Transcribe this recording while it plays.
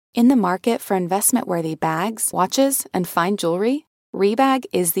In the market for investment-worthy bags, watches, and fine jewelry, Rebag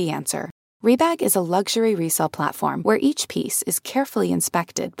is the answer. Rebag is a luxury resale platform where each piece is carefully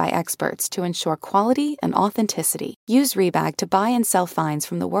inspected by experts to ensure quality and authenticity. Use Rebag to buy and sell finds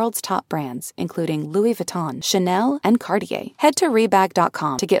from the world's top brands, including Louis Vuitton, Chanel, and Cartier. Head to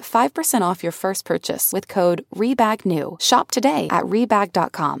Rebag.com to get 5% off your first purchase with code REBAGNEW. Shop today at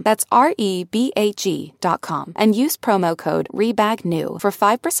Rebag.com. That's REBAG.com. And use promo code REBAGNEW for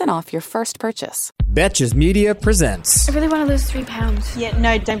 5% off your first purchase. Betches Media presents. I really want to lose 3 pounds. Yeah,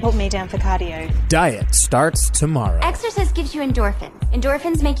 no, don't put me down for cardio. Diet starts tomorrow. Exercise gives you endorphins.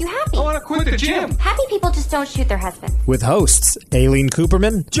 Endorphins make you happy. I want to quit the gym. Happy people just don't shoot their husbands. With hosts Aileen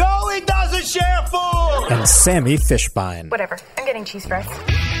Cooperman, Joey doesn't share food. and Sammy Fishbein. Whatever. I'm getting cheese fries.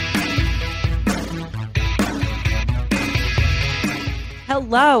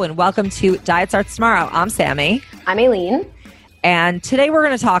 Hello and welcome to Diet Starts Tomorrow. I'm Sammy. I'm Aileen. And today we're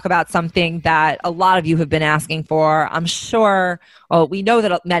going to talk about something that a lot of you have been asking for. I'm sure, we know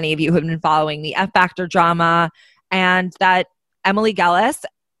that many of you have been following the F Factor drama and that Emily Gellis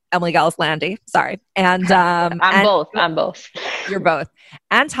Landy, sorry. And I'm both. You're both.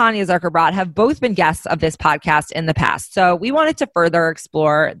 And Tanya Zuckerbrot have both been guests of this podcast in the past. So we wanted to further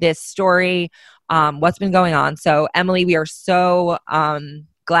explore this story, what's been going on. So Emily, we are so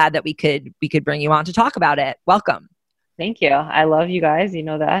glad that we could bring you on to talk about it. Welcome. Thank you. I love you guys. You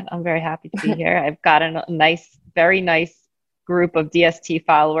know that. I'm very happy to be here. I've got a very nice group of DST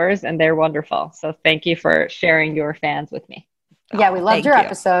followers, and they're wonderful. So thank you for sharing your fans with me. Yeah, we loved your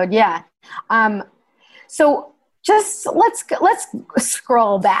episode. Yeah. So just let's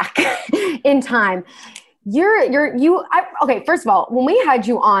scroll back in time. Okay, first of all, when we had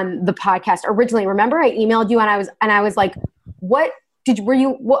you on the podcast originally, remember I emailed you and I was like, were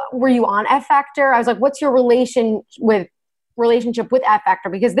you on F Factor? I was like, what's your relationship with F Factor?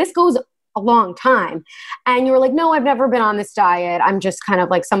 Because this goes a long time. And you were like, no, I've never been on this diet. I'm just kind of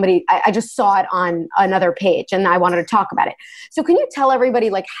like somebody, I just saw it on another page and I wanted to talk about it. So can you tell everybody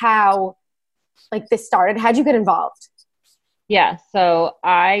like how like this started? How'd you get involved? Yeah. So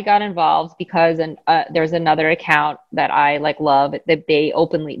I got involved because there's another account that I like love that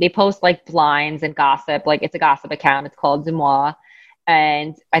they post like blinds and gossip. Like it's a gossip account. It's called Demois.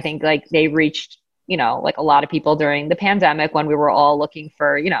 And I think like they reached, like a lot of people during the pandemic when we were all looking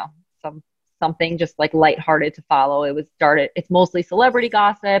for, something just like lighthearted to follow. It's mostly celebrity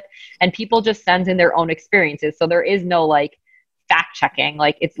gossip and people just send in their own experiences. So there is no like fact checking.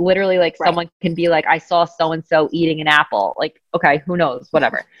 Like it's literally like someone can be like, I saw so-and-so eating an apple. Like, okay, who knows,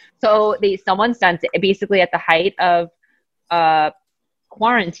 whatever. So someone sent it basically at the height of,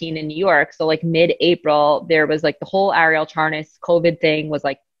 quarantine in New York. So like mid-April, there was like the whole Ariel Charnas COVID thing was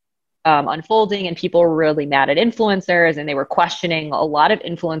like unfolding and people were really mad at influencers and they were questioning a lot of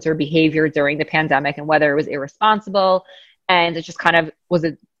influencer behavior during the pandemic and whether it was irresponsible. And it just kind of was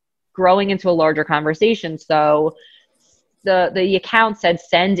growing into a larger conversation. So the account said,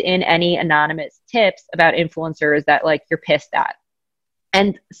 send in any anonymous tips about influencers that like you're pissed at.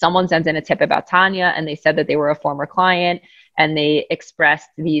 And someone sent in a tip about Tanya and they said that they were a former client and they expressed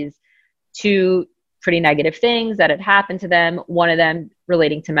these 2 pretty negative things that had happened to them. One of them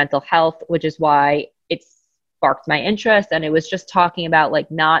relating to mental health, which is why it sparked my interest. And it was just talking about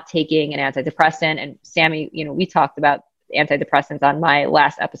like not taking an antidepressant. And Sammy, we talked about antidepressants on my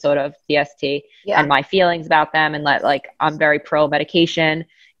last episode of DST and my feelings about them and like I'm very pro medication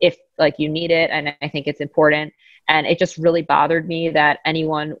if like you need it. And I think it's important. And it just really bothered me that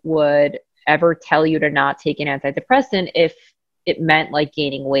anyone would ever tell you to not take an antidepressant if it meant like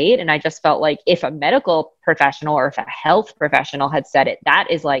gaining weight. And I just felt like if a medical professional or if a health professional had said it, that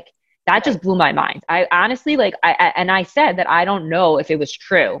just blew my mind. I honestly I said that I don't know if it was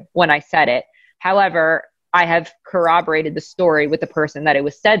true when I said it. However, I have corroborated the story with the person that it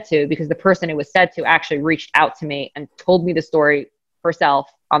was said to because the person it was said to actually reached out to me and told me the story herself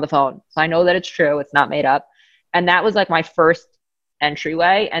on the phone. So I know that it's true. It's not made up. And that was like my first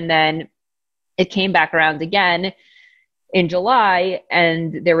entryway. And then it came back around again in July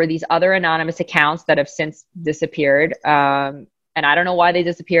and there were these other anonymous accounts that have since disappeared. And I don't know why they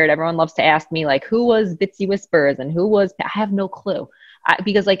disappeared. Everyone loves to ask me like, who was Bitsy Whispers and I have no clue.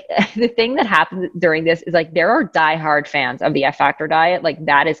 Because like the thing that happened during this is like, there are diehard fans of the F Factor diet. Like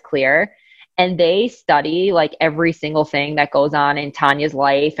that is clear. And they study like every single thing that goes on in Tanya's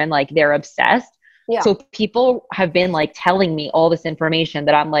life and like they're obsessed. Yeah. So people have been like telling me all this information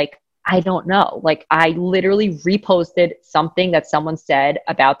that I'm like, I don't know. Like I literally reposted something that someone said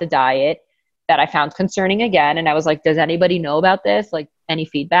about the diet that I found concerning again. And I was like, does anybody know about this? Like, any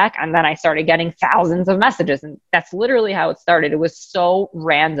feedback. And then I started getting thousands of messages, and that's literally how it started. It was so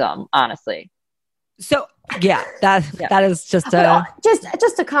random, honestly. So yeah, that is just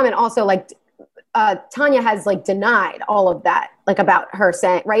just to comment also, like Tanya has like denied all of that, like about her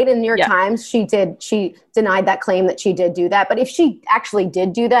saying, right, in New York Times, she denied that claim that she did do that. But if she actually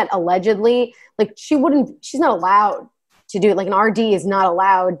did do that, allegedly, like she's not allowed to do it. Like an RD is not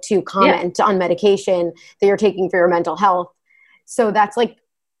allowed to comment on medication that you're taking for your mental health. So that's like,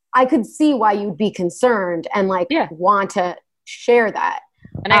 I could see why you'd be concerned and like want to share that.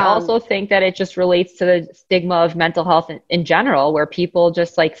 And I also think that it just relates to the stigma of mental health in general, where people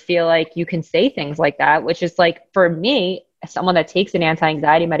just like feel like you can say things like that, which is like, for me, as someone that takes an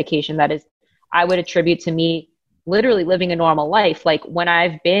anti-anxiety medication, that is, I would attribute to me literally living a normal life. Like when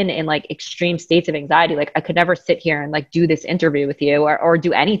I've been in like extreme states of anxiety, like I could never sit here and like do this interview with you or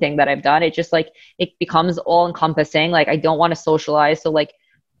do anything that I've done. It just like, it becomes all encompassing. Like I don't want to socialize. So like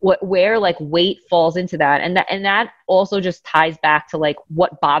where like weight falls into that. And that also just ties back to like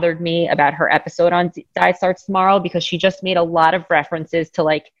what bothered me about her episode on Diet Starts Tomorrow, because she just made a lot of references to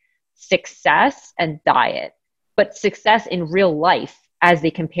like success and diet, but success in real life as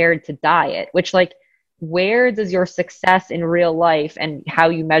they compared to diet, which like, where does your success in real life and how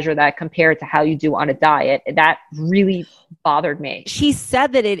you measure that compare to how you do on a diet? That really bothered me. She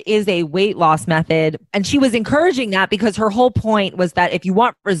said that it is a weight loss method, and she was encouraging that because her whole point was that if you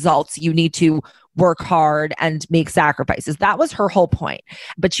want results, you need to work hard and make sacrifices. That was her whole point.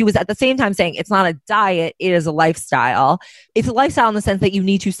 But she was at the same time saying it's not a diet, it is a lifestyle. It's a lifestyle in the sense that you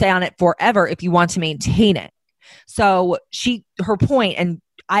need to stay on it forever if you want to maintain it. So her point, and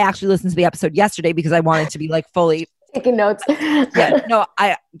I actually listened to the episode yesterday because I wanted to be like fully taking notes.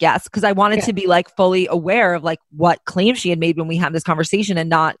 Because I wanted to be like fully aware of like what claims she had made when we had this conversation and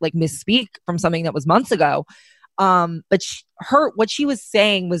not like misspeak from something that was months ago. But what she was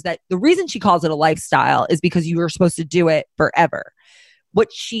saying was that the reason she calls it a lifestyle is because you were supposed to do it forever.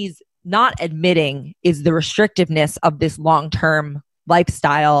 What she's not admitting is the restrictiveness of this long-term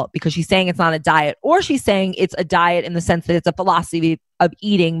lifestyle, because she's saying it's not a diet, or she's saying it's a diet in the sense that it's a philosophy of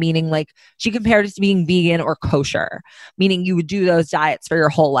eating, meaning like she compared it to being vegan or kosher, meaning you would do those diets for your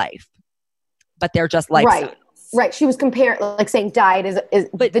whole life, but they're just lifestyles. Right. She was comparing, like saying diet is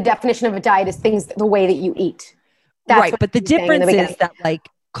but the definition of a diet is things the way that you eat. That's right. But the difference is that like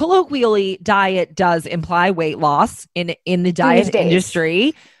colloquially diet does imply weight loss in the diet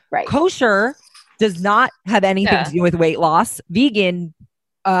industry. Right. Kosher does not have anything to do with weight loss. Vegan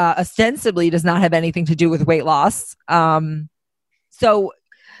ostensibly does not have anything to do with weight loss. But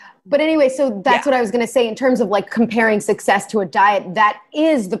anyway, so that's what I was going to say in terms of like comparing success to a diet. That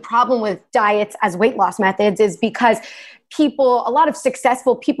is the problem with diets as weight loss methods, is because a lot of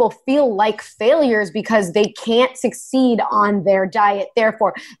successful people feel like failures because they can't succeed on their diet.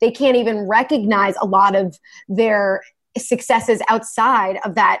 Therefore, they can't even recognize a lot of their successes outside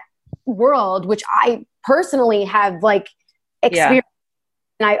of that world, which I personally have like experienced,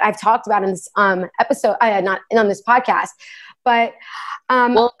 and I've talked about in this episode, not on this podcast, but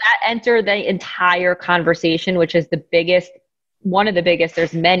well, that entered the entire conversation, which is one of the biggest.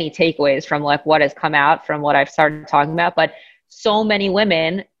 There's many takeaways from like what has come out from what I've started talking about, but so many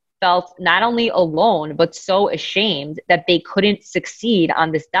women felt not only alone, but so ashamed that they couldn't succeed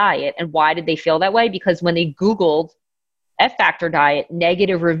on this diet. And why did they feel that way? Because when they Googled F Factor diet,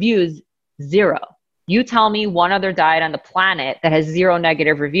 negative reviews, 0. You tell me one other diet on the planet that has 0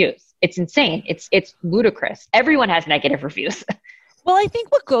 negative reviews. It's insane. It's ludicrous. Everyone has negative reviews. Well, I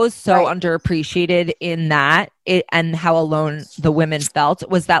think what goes so underappreciated in that and how alone the women felt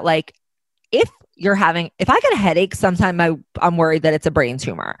was that like, if I get a headache, sometimes I'm worried that it's a brain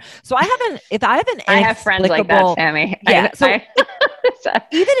tumor. So I have friends like that, Sammy. Yeah.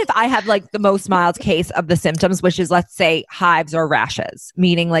 Even if I have like the most mild case of the symptoms, which is let's say hives or rashes,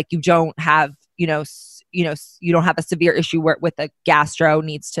 meaning like you don't have, you don't have a severe issue with a gastro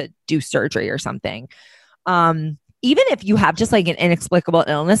needs to do surgery or something. Even if you have just like an inexplicable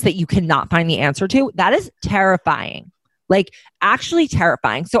illness that you cannot find the answer to, that is terrifying. Like actually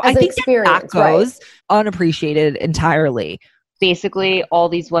terrifying. So I think that goes unappreciated entirely. Basically, all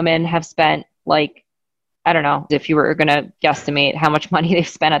these women have spent like, I don't know, if you were going to guesstimate how much money they've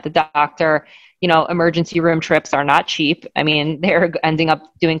spent at the doctor, emergency room trips are not cheap. I mean, they're ending up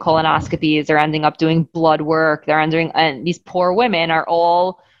doing colonoscopies, they're ending up doing blood work, and these poor women are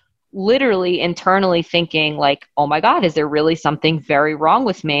all literally internally thinking like, oh my God, is there really something very wrong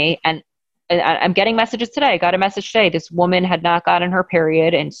with me? And I'm getting messages today. I got a message today. This woman had not gotten her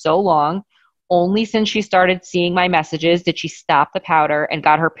period in so long. Only since she started seeing my messages did she stop the powder and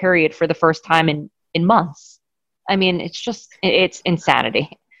got her period for the first time in months. I mean, it's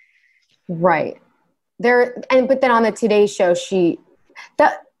insanity. Right. But then on the Today Show,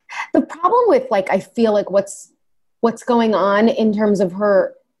 the problem with I feel like what's going on in terms of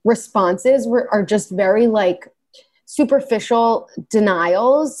her responses are just very superficial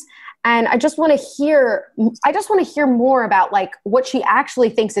denials. And I just want to hear more about what she actually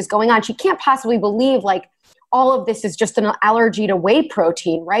thinks is going on. She can't possibly believe all of this is just an allergy to whey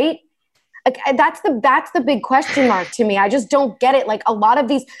protein, right? That's the big question mark to me. I just don't get it. A lot of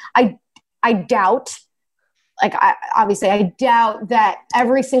these, I doubt, I doubt that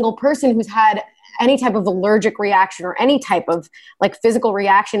every single person who's had any type of allergic reaction or any type of physical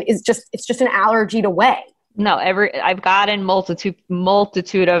reaction it's just an allergy to whey. No, I've gotten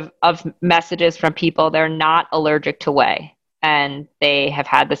multitude of messages from people. They're not allergic to whey, and they have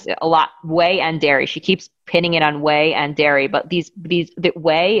had this a lot. Whey and dairy. She keeps pinning it on whey and dairy, but the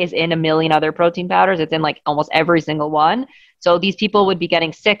whey is in a million other protein powders. It's in almost every single one. So these people would be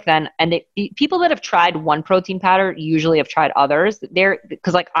getting sick then, and people that have tried one protein powder usually have tried others.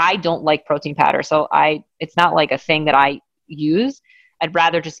 Because I don't like protein powder, so it's not a thing that I use. I'd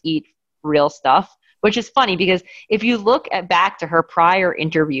rather just eat real stuff. Which is funny because if you look back to her prior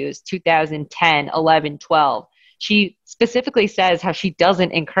interviews, 2010, 11, 12, she specifically says how she doesn't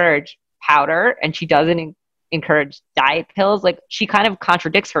encourage powder and she doesn't encourage diet pills. She kind of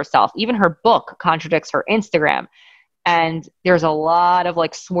contradicts herself. Even her book contradicts her Instagram. And there's a lot of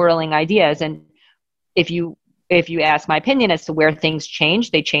swirling ideas. And if you ask my opinion as to where things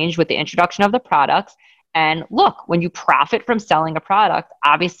change, they change with the introduction of the products. And look, when you profit from selling a product,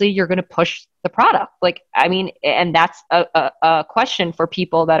 obviously you're going to push the product. And that's a question for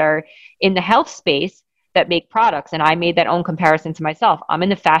people that are in the health space that make products. And I made that own comparison to myself. I'm in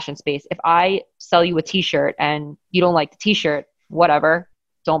the fashion space. If I sell you a t-shirt and you don't like the t-shirt, whatever,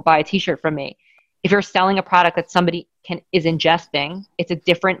 don't buy a t-shirt from me. If you're selling a product that somebody is ingesting, it's a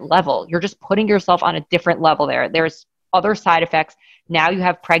different level. You're just putting yourself on a different level there. There's other side effects. Now you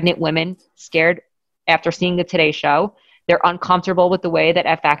have pregnant women scared after seeing the Today Show. They're uncomfortable with the way that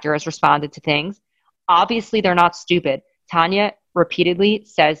F Factor has responded to things. Obviously, they're not stupid. Tanya repeatedly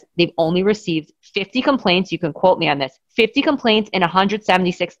says they've only received 50 complaints. You can quote me on this. 50 complaints and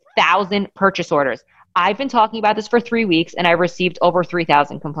 176,000 purchase orders. I've been talking about this for 3 weeks and I've received over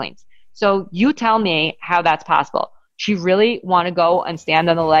 3,000 complaints. So you tell me how that's possible. She really want to go and stand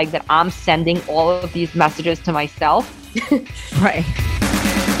on the leg that I'm sending all of these messages to myself? Right.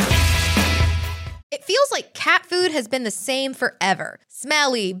 It feels like cat food has been the same forever.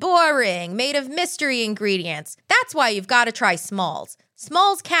 Smelly, boring, made of mystery ingredients. That's why you've got to try Smalls.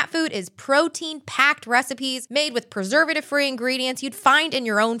 Smalls cat food is protein-packed recipes made with preservative-free ingredients you'd find in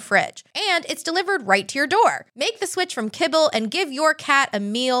your own fridge. And it's delivered right to your door. Make the switch from kibble and give your cat a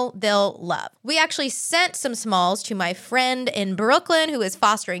meal they'll love. We actually sent some Smalls to my friend in Brooklyn who is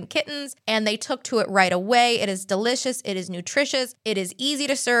fostering kittens, and they took to it right away. It is delicious. It is nutritious. It is easy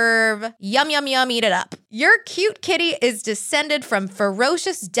to serve. Yum, yum, yum, eat it up. Your cute kitty is descended from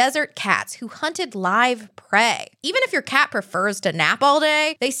ferocious desert cats who hunted live prey. Even if your cat prefers to nap all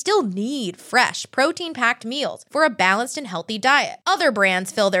day, they still need fresh, protein-packed meals for a balanced and healthy diet. Other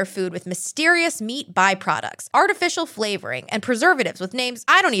brands fill their food with mysterious meat byproducts, artificial flavoring, and preservatives with names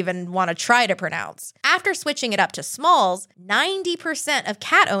I don't even want to try to pronounce. After switching it up to Smalls, 90% of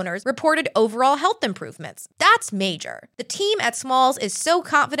cat owners reported overall health improvements. That's major. The team at Smalls is so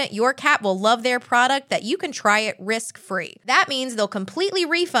confident your cat will love their product that you can try it risk-free. That means they'll completely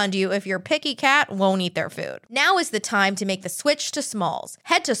refund you if your picky cat won't eat their food. Now is the time to make the switch to Smalls.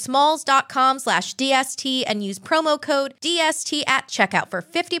 Head to smalls.com/DST and use promo code DST at checkout for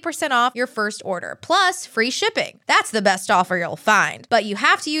 50% off your first order, plus free shipping. That's the best offer you'll find. But you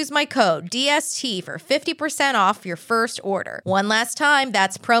have to use my code DST for 50% off your first order. One last time,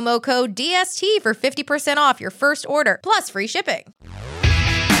 that's promo code DST for 50% off your first order, plus free shipping.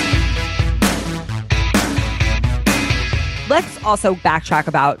 Let's also backtrack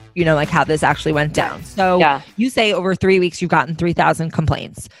about, how this actually went down. So You say over 3 weeks, you've gotten 3,000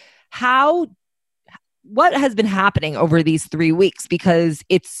 complaints. What has been happening over these 3 weeks? Because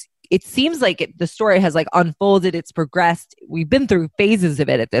it seems like the story has unfolded. It's progressed. We've been through phases of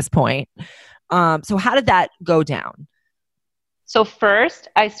it at this point. So how did that go down? So first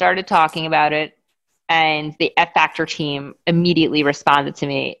I started talking about it and the F Factor team immediately responded to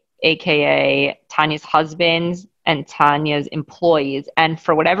me, AKA Tanya's husband and Tanya's employees. And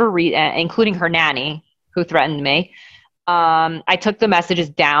for whatever reason, including her nanny who threatened me, I took the messages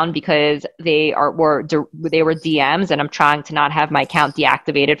down because they were DMs and I'm trying to not have my account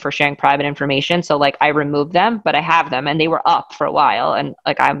deactivated for sharing private information. So I removed them, but I have them and they were up for a while. And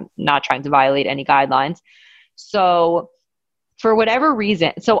I'm not trying to violate any guidelines. So for whatever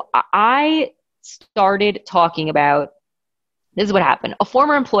reason, so I started talking about, this is what happened. A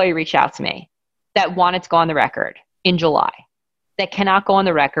former employee reached out to me that wanted to go on the record in July, that cannot go on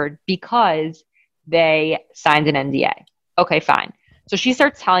the record because they signed an NDA. Okay, fine. So she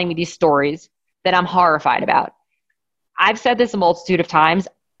starts telling me these stories that I'm horrified about. I've said this a multitude of times.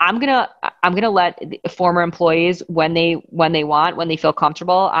 I'm gonna let former employees, when they feel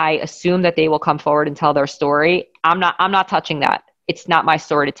comfortable, I assume that they will come forward and tell their story. I'm not touching that. It's not my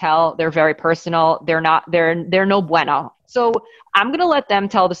story to tell. They're very personal. They're no bueno. So I'm going to let them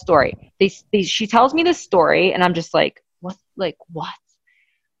tell the story. She tells me this story and I'm just like, what?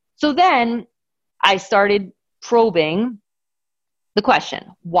 So then I started probing the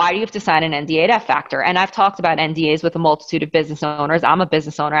question, why do you have to sign an NDA at F Factor? And I've talked about NDAs with a multitude of business owners. I'm a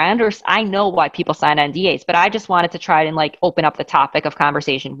business owner. I know why people sign NDAs, but I just wanted to try and open up the topic of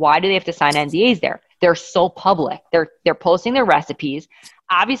conversation. Why do they have to sign NDAs there? They're so public. They're posting their recipes.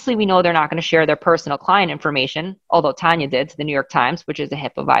 Obviously, we know they're not going to share their personal client information, although Tanya did to the New York Times, which is a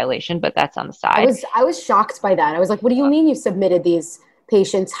HIPAA violation, but that's on the side. I was shocked by that. I was like, what do you mean you submitted these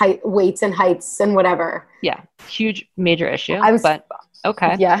patients' weights and heights and whatever? Yeah, huge, major issue. But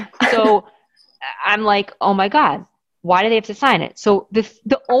okay. Yeah. So I'm like, oh my God, why do they have to sign it? So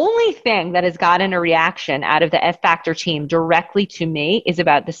the only thing that has gotten a reaction out of the F Factor team directly to me is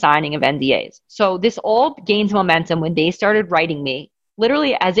about the signing of NDAs. So this all gained momentum when they started writing me,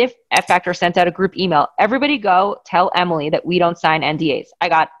 literally as if F Factor sent out a group email. Everybody go tell Emily that we don't sign NDAs. I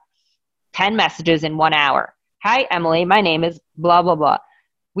got 10 messages in 1 hour. Hi, Emily. My name is blah, blah, blah.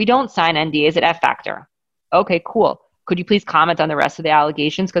 We don't sign NDAs at F Factor. Okay, cool. Could you please comment on the rest of the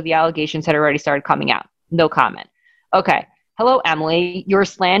allegations? Because the allegations had already started coming out. No comment. Okay. Hello, Emily. You're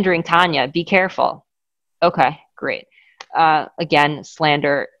slandering Tanya. Be careful. Okay, great. Again,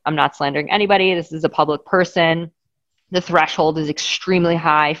 slander. I'm not slandering anybody. This is a public person. The threshold is extremely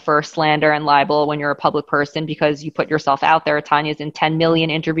high for slander and libel when you're a public person because you put yourself out there. Tanya's in 10 million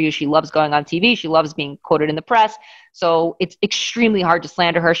interviews. She loves going on TV. She loves being quoted in the press. So it's extremely hard to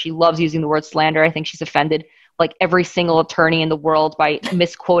slander her. She loves using the word slander. I think she's offended every single attorney in the world by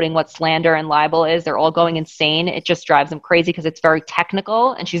misquoting what slander and libel is. They're all going insane. It just drives them crazy because it's very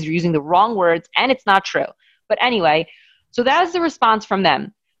technical and she's using the wrong words and it's not true. But anyway, so that was the response from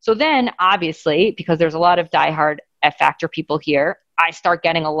them. So then obviously, because there's a lot of diehard F Factor people here, I start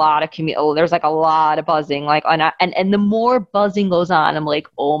getting a lot of there's a lot of buzzing, and the more buzzing goes on, I'm like,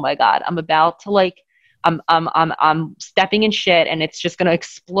 oh my God, I'm about to I'm stepping in shit and it's just going to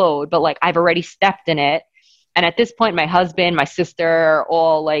explode. But I've already stepped in it. And at this point, my husband, my sister are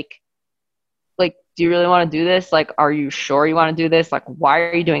all like, do you really want to do this? Are you sure you want to do this? Why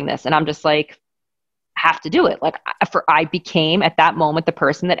are you doing this? And I'm just like, have to do it. I became at that moment the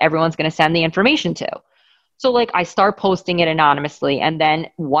person that everyone's going to send the information to. So I start posting it anonymously. And then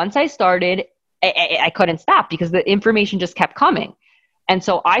once I started, I couldn't stop because the information just kept coming. And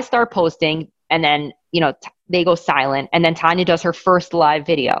so I start posting and then, they go silent. And then Tanya does her first live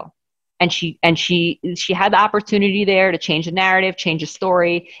video. And she had the opportunity there to change the narrative, change the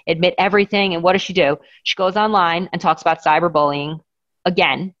story, admit everything. And what does she do? She goes online and talks about cyberbullying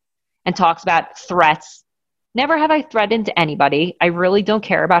again and talks about threats. Never have I threatened anybody. I really don't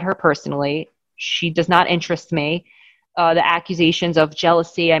care about her personally. She does not interest me. The accusations of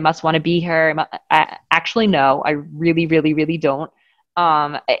jealousy, I must want to be her. Actually, no, I really, really, really don't.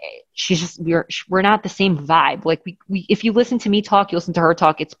 She's just, we're not the same vibe. We if you listen to me talk, you listen to her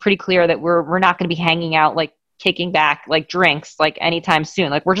talk, it's pretty clear that we're not going to be hanging out, kicking back, drinks, anytime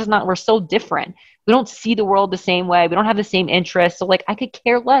soon. We're so different. We don't see the world the same way. We don't have the same interests. So I could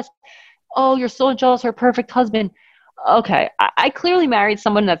care less. Oh, you're so jealous of her perfect husband. Okay. I clearly married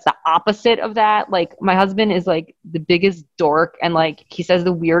someone that's the opposite of that. My husband is the biggest dork and he says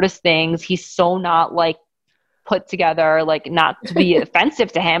the weirdest things. He's so not put together, not to be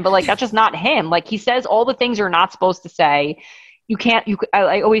offensive to him, but that's just not him. He says all the things you're not supposed to say.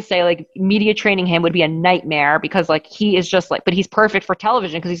 I always say media training him would be a nightmare because he is just but he's perfect for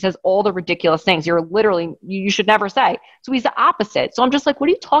television because he says all the ridiculous things you should never say. So he's the opposite. So I'm just what are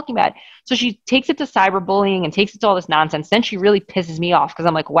you talking about? So she takes it to cyberbullying and takes it to all this nonsense. Then she really pisses me off because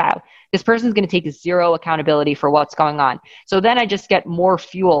I'm wow, this person's going to take zero accountability for what's going on. So then I just get more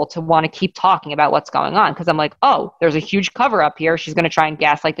fuel to want to keep talking about what's going on because I'm oh, there's a huge cover up here. She's going to try and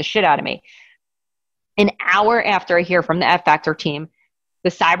gaslight the shit out of me. An hour after I hear from the F Factor team, the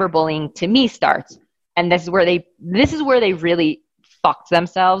cyberbullying to me starts. And this is where they really fucked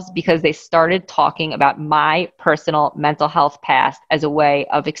themselves because they started talking about my personal mental health past as a way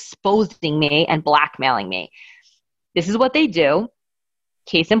of exposing me and blackmailing me. This is what they do.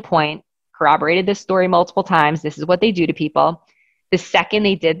 Case in point, corroborated this story multiple times. This is what they do to people. The second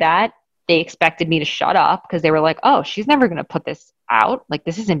they did that, they expected me to shut up because they were like, oh, she's never going to put this out. Like,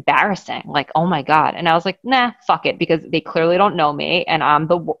 this is embarrassing. Like, oh my God. And I was like, nah, fuck it. Because they clearly don't know me. And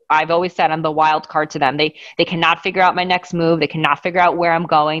I've always said I'm the wild card to them. They cannot figure out my next move. They cannot figure out where I'm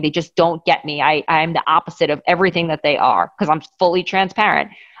going. They just don't get me. I'm the opposite of everything that they are because I'm fully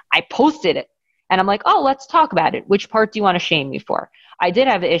transparent. I posted it and I'm like, oh, let's talk about it. Which part do you want to shame me for? I did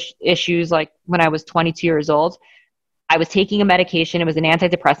have issues like when I was 22 years old. I was taking a medication. It was an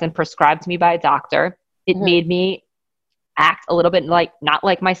antidepressant prescribed to me by a doctor. It made me act a little bit like not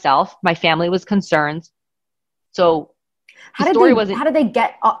like myself. My family was concerned. So how did they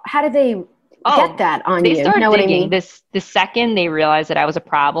get that on you? They started you know digging. what I mean? The second they realized that I was a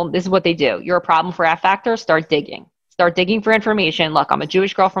problem, this is what they do. You're a problem for F Factor, start digging. Start digging for information. Look, I'm a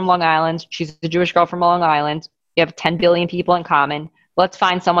Jewish girl from Long Island. She's a Jewish girl from Long Island. You have 10 billion people in common. Let's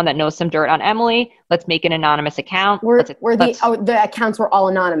find someone that knows some dirt on Emily. Let's make an anonymous account. The accounts were all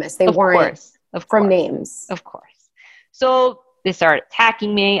anonymous. They weren't from names. Of course. So they started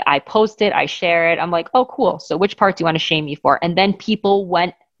attacking me. I post it. I share it. I'm like, oh, cool. So which part do you want to shame me for? And then people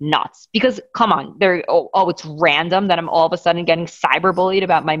went nuts because come on, it's random that I'm all of a sudden getting cyberbullied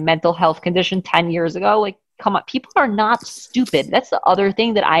about my mental health condition 10 years ago. Like, come on, people are not stupid. That's the other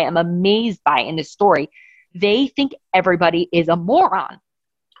thing that I am amazed by in this story. They think everybody is a moron.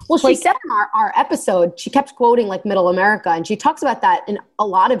 Well, she said in our episode, she kept quoting like Middle America, and she talks about that in a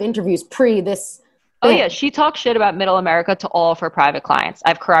lot of interviews pre this. Oh yeah, she talks shit about Middle America to all of her private clients.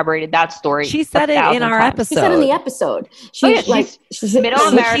 I've corroborated that story. She said it in our episode. She said in the episode. She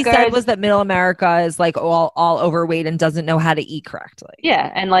said was that Middle America is like all overweight and doesn't know how to eat correctly. Yeah,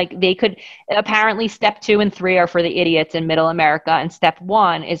 and like they could apparently step 2 and 3 are for the idiots in Middle America, and step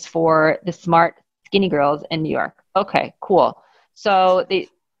 1 is for the smart skinny girls in New York. Okay, cool. So they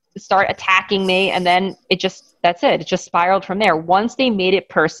start attacking me, and then that's it. It just spiraled from there. Once they made it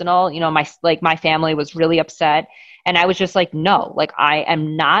personal, my family was really upset, and I was just like, no, like I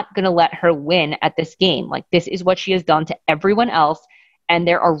am not going to let her win at this game. Like this is what she has done to everyone else. And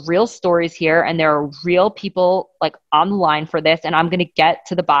there are real stories here, and there are real people like on the line for this. And I'm going to get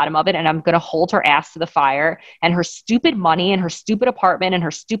to the bottom of it, and I'm going to hold her ass to the fire. And her stupid money and her stupid apartment and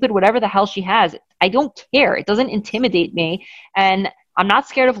her stupid whatever the hell she has, I don't care. It doesn't intimidate me. And I'm not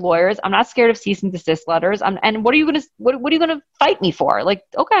scared of lawyers. I'm not scared of cease and desist letters. And what are you going to fight me for? Like,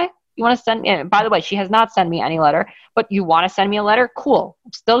 okay, you want to send me, and by the way, she has not sent me any letter, but you want to send me a letter? Cool.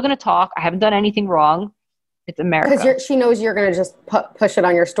 I'm still going to talk. I haven't done anything wrong. It's America. Because she knows you're going to just push it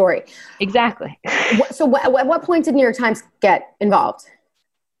on your story. Exactly. So at what point did New York Times get involved?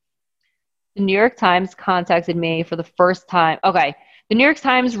 The New York Times contacted me for the first time. Okay. The New York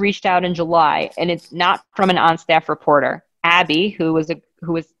Times reached out in July, and it's not from an on-staff reporter. Abby, who was a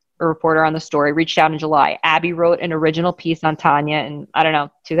reporter on the story, reached out in July. Abby wrote an original piece on Tanya in, I don't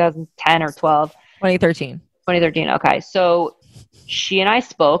know, 2010 or 12. 2013. 2013. Okay. So she and I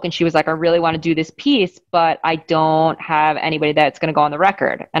spoke, and she was like, I really want to do this piece, but I don't have anybody that's going to go on the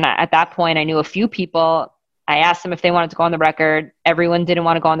record. And at that point, I knew a few people. I asked them if they wanted to go on the record. Everyone didn't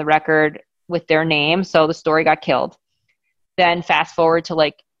want to go on the record with their name, so the story got killed. Then fast forward to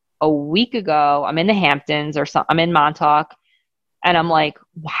like a week ago, I'm in the Hamptons I'm in Montauk, and I'm like,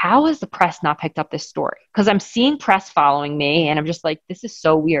 how has the press not picked up this story? Because I'm seeing press following me, and I'm just like, this is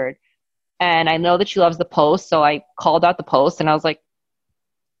so weird. And I know that she loves the Post, so I called out the Post, and I was like,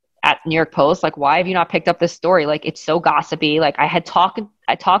 at New York Post, like, why have you not picked up this story? Like, it's so gossipy. Like, I talked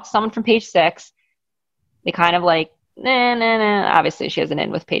to someone from Page Six. They kind of like, nah. Obviously, she has an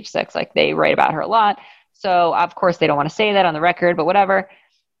in with Page Six. Like, they write about her a lot. So, of course, they don't want to say that on the record, but whatever.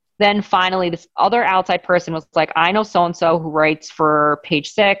 Then finally, this other outside person was like, I know so-and-so who writes for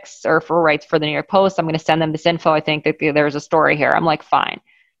Page Six or writes for the New York Post. I'm going to send them this info. I think that there's a story here. I'm like, fine.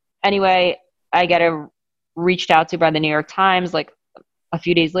 Anyway, I get reached out to by the New York Times like a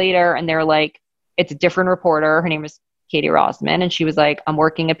few days later, and they're like, it's a different reporter. Her name is Katie Rosman. And she was like, I'm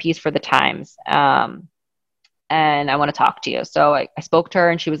working a piece for the Times. And I want to talk to you. So I spoke to her,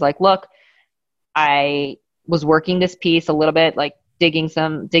 and she was like, look, I was working this piece a little bit, like digging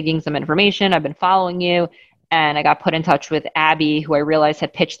some information. I've been following you. And I got put in touch with Abby, who I realized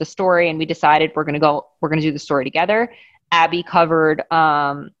had pitched the story, and we decided we're going to do the story together. Abby covered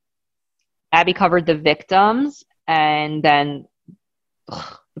the victims, and then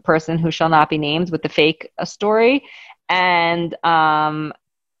the person who shall not be named with the fake story. And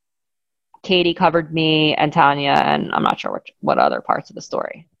Katie covered me and Tanya, and I'm not sure what other parts of the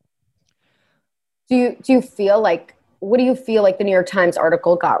story. Do you feel like, what do you feel like the New York Times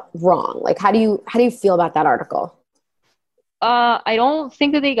article got wrong? Like, how do you feel about that article? I don't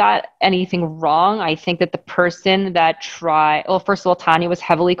think that they got anything wrong. I think that the person that first of all, Tanya was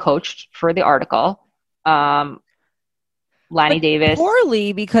heavily coached for the article. Lanny Davis.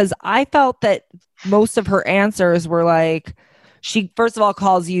 Poorly, because I felt that most of her answers were like, she first of all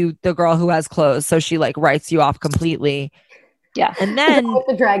calls you the girl who has clothes, so she like writes you off completely. Yeah. And then with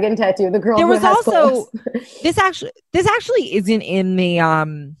the dragon tattoo, the girl there who was has also clothes. this actually isn't in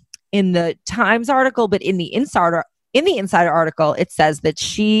the Times article, but in the Insider article, it says that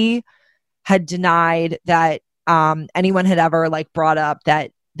she had denied that anyone had ever like brought up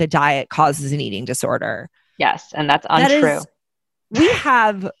that the diet causes an eating disorder. Yes, and that's untrue. We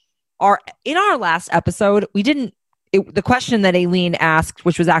have in our last episode, the question that Aileen asked,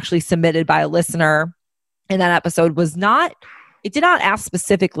 which was actually submitted by a listener in that episode, it did not ask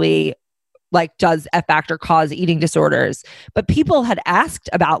specifically like, does F factor cause eating disorders? But people had asked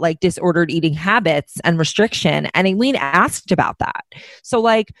about like disordered eating habits and restriction, and Aileen asked about that. So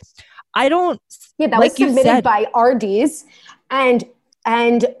like, I don't. Yeah, that like was submitted by RDs and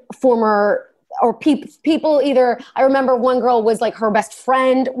former or people either. I remember one girl was like, her best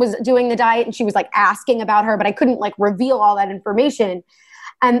friend was doing the diet and she was like asking about her, but I couldn't like reveal all that information.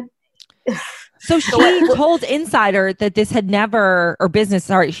 And so she told Insider that this had never, or Business,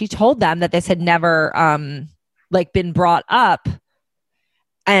 sorry, she told them that this had never like been brought up,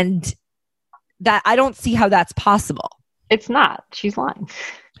 and that I don't see how that's possible. It's not. She's lying.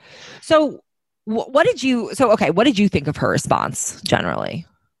 So what did you think of her response generally?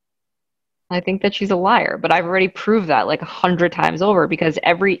 I think that she's a liar, but I've already proved that like 100 times over because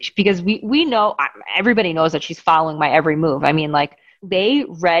we know, everybody knows that she's following my every move. I mean, like, they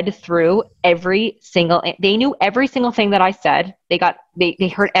read through they knew every single thing that I said. They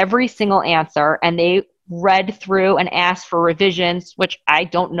heard every single answer, and they read through and asked for revisions, which I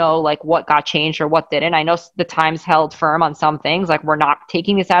don't know like what got changed or what didn't. I know the Times held firm on some things, like, we're not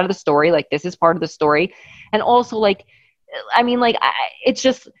taking this out of the story. Like, this is part of the story. And also, like, I mean, like, it's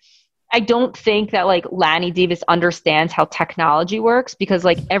just, I don't think that like Lanny Davis understands how technology works, because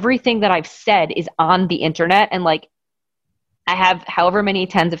like everything that I've said is on the internet, and like I have however many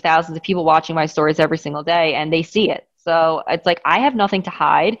tens of thousands of people watching my stories every single day, and they see it. So it's like, I have nothing to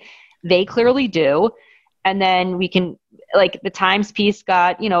hide. They clearly do. And then we can, like, the Times piece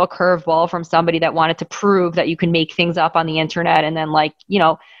got, a curveball from somebody that wanted to prove that you can make things up on the internet. And then like,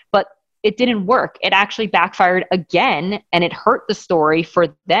 but it didn't work. It actually backfired again, and it hurt the story for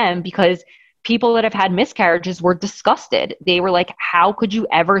them, because people that have had miscarriages were disgusted. They were like, how could you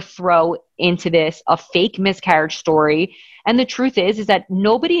ever throw into this a fake miscarriage story? And the truth is that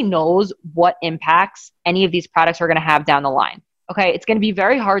nobody knows what impacts any of these products are going to have down the line. Okay. It's going to be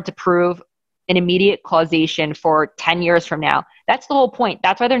very hard to prove an immediate causation for 10 years from now. That's the whole point.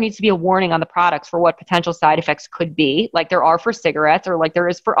 That's why there needs to be a warning on the products for what potential side effects could be, like there are for cigarettes or like there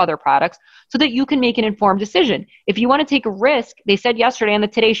is for other products, so that you can make an informed decision. If you want to take a risk, they said yesterday on the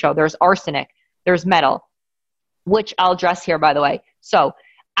Today Show, there's arsenic, there's metal, which I'll address here, by the way. So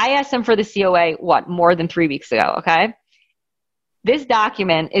I asked them for the COA, more than 3 weeks ago, okay? This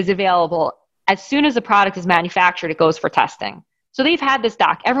document is available as soon as the product is manufactured, it goes for testing. So they've had this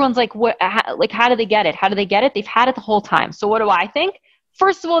doc. Everyone's like, how do they get it? How do they get it? They've had it the whole time. So what do I think?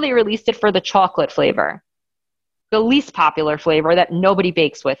 First of all, they released it for the chocolate flavor, the least popular flavor that nobody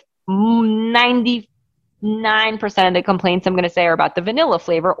bakes with. 99% of the complaints I'm going to say are about the vanilla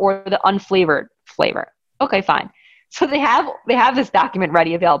flavor or the unflavored flavor. Okay, fine. So they have this document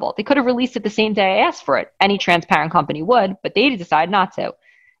ready, available. They could have released it the same day I asked for it. Any transparent company would, but they decided not to.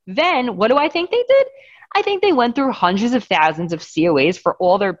 Then what do I think they did? I think they went through hundreds of thousands of COAs for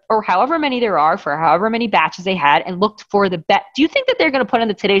all their, or however many there are, for however many batches they had, and looked for the best. Do you think that they're going to put on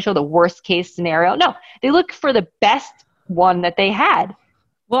the Today Show the worst case scenario? No, they looked for the best one that they had.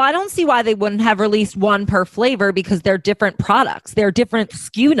 Well, I don't see why they wouldn't have released one per flavor, because they're different products. They're different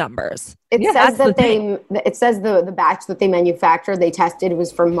SKU numbers. It says that the batch that they manufactured, they tested,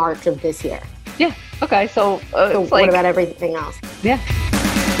 was from March of this year. Yeah. Okay. So what about everything else? Yeah.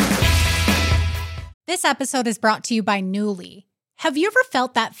 This episode is brought to you by Nuuly. Have you ever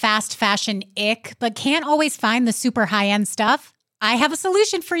felt that fast fashion ick, but can't always find the super high-end stuff? I have a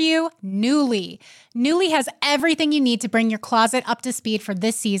solution for you, Nuuly. Nuuly has everything you need to bring your closet up to speed for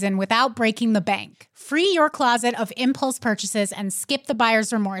this season without breaking the bank. Free your closet of impulse purchases and skip the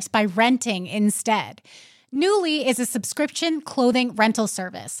buyer's remorse by renting instead. Nuuly is a subscription clothing rental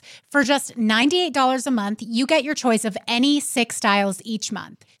service. For just $98 a month, you get your choice of any 6 styles each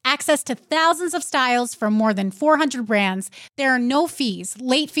month. Access to thousands of styles from more than 400 brands. There are no fees,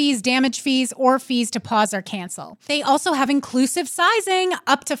 late fees, damage fees, or fees to pause or cancel. They also have inclusive sizing,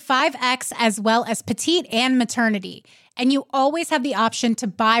 up to 5X, as well as petite and maternity. And you always have the option to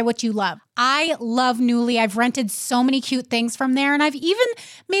buy what you love. I love Nuuly. I've rented so many cute things from there, and I've even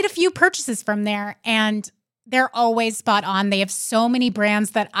made a few purchases from there, and they're always spot on. They have so many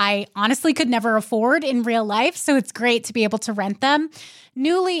brands that I honestly could never afford in real life, so it's great to be able to rent them.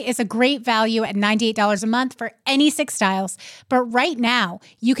 Nuuly is a great value at $98 a month for any 6 styles, but right now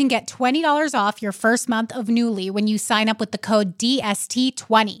you can get $20 off your first month of Nuuly when you sign up with the code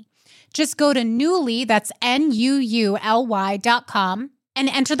DST20. Just go to Nuuly, that's NUULY.com, and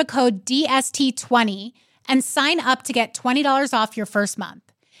enter the code DST20 and sign up to get $20 off your first month.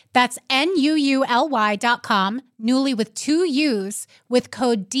 That's NUULY.com, Nuuly with 2 U's, with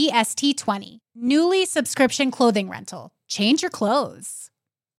code DST20. Nuuly subscription clothing rental. Change your clothes.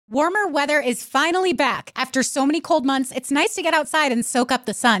 Warmer weather is finally back. After so many cold months, it's nice to get outside and soak up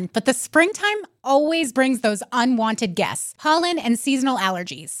the sun, but the springtime always brings those unwanted guests, pollen and seasonal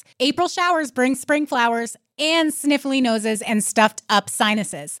allergies. April showers bring spring flowers and sniffly noses and stuffed up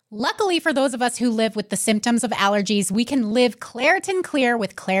sinuses. Luckily for those of us who live with the symptoms of allergies, we can live Claritin Clear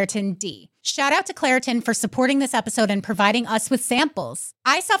with Claritin D. Shout out to Claritin for supporting this episode and providing us with samples.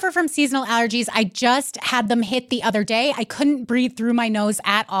 I suffer from seasonal allergies. I just had them hit the other day. I couldn't breathe through my nose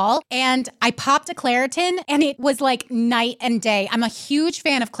at all. And I popped a Claritin and it was like night and day. I'm a huge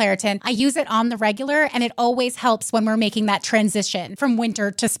fan of Claritin. I use it on the regular and it always helps when we're making that transition from winter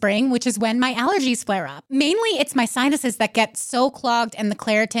to spring, which is when my allergies flare up. Mainly it's my sinuses that get so clogged and the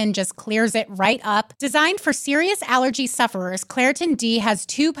Claritin just clears it right up. Designed for serious allergy sufferers, Claritin D has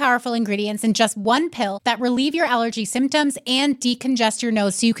 2 powerful ingredients in just 1 pill that relieve your allergy symptoms and decongest your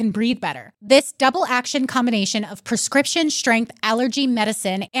nose so you can breathe better. This double action combination of prescription strength allergy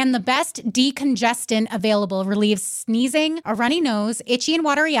medicine and the best decongestant available relieves sneezing, a runny nose, itchy and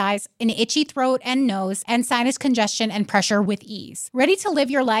watery eyes, an itchy throat and nose, and sinus congestion and pressure with ease. Ready to live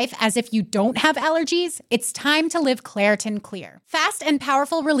your life as if you don't have allergies? It's time to live Claritin Clear. Fast and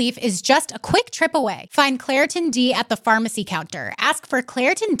powerful relief is just a quick trip away. Find Claritin D at the pharmacy counter. Ask for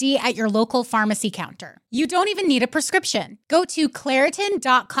Claritin D at your local pharmacy counter. You don't even need a prescription. Go to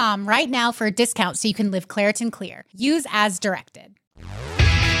Claritin.com right now for a discount so you can live Claritin Clear. Use as directed.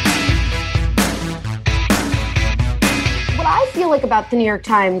 What I feel like about the New York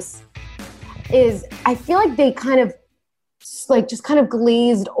Times is I feel like they kind of just kind of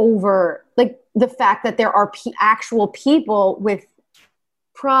glazed over like the fact that there are actual people with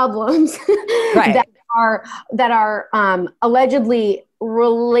problems right. that are allegedly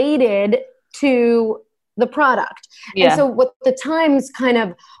related to the product. Yeah. And so what the Times kind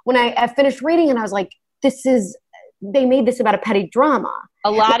of, when I finished reading it, I was like, they made this about a petty drama.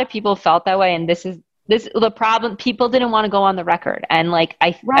 A lot of people felt that way. And this the problem. People didn't want to go on the record. And like,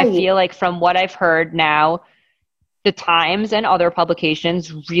 I feel like from what I've heard now, the Times and other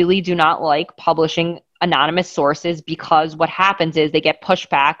publications really do not like publishing anonymous sources because what happens is they get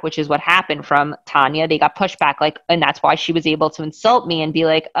pushback, which is what happened from Tanya. They got pushback, and that's why she was able to insult me and be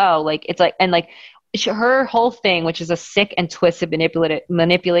like, oh, like, it's like, and like her whole thing, which is a sick and twisted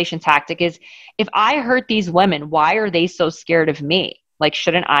manipulation tactic, is if I hurt these women, why are they so scared of me? Like,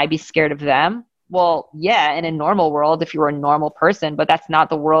 shouldn't I be scared of them? Well, yeah, in a normal world, if you were a normal person, but that's not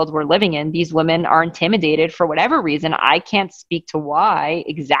the world we're living in. These women are intimidated for whatever reason. I can't speak to why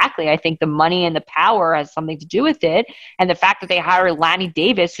exactly. I think the money and the power has something to do with it. And the fact that they hired Lanny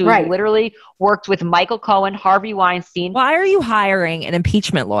Davis, who literally worked with Michael Cohen, Harvey Weinstein. Why are you hiring an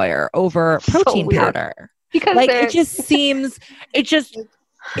impeachment lawyer over protein powder? Because like, it just seems, it's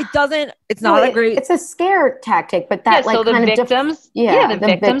not a great. It's a scare tactic, but that so the victims, the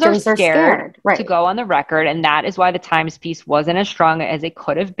victims are scared to go on the record. And that is why the Times piece wasn't as strong as it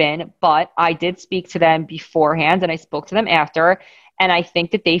could have been. But I did speak to them beforehand and I spoke to them after. And I think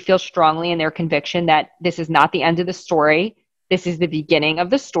that they feel strongly in their conviction that this is not the end of the story. This is the beginning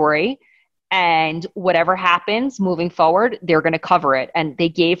of the story. And whatever happens moving forward, they're going to cover it. And they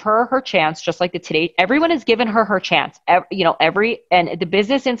gave her her chance, just like the Today. Everyone has given her her chance. And the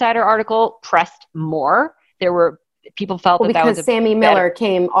Business Insider article pressed more. There were people felt that was because Sammy Miller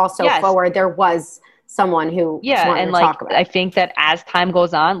came also forward. There was someone who wanted to talk about it. I think that as time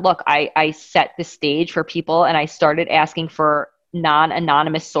goes on, look, I set the stage for people, and I started asking for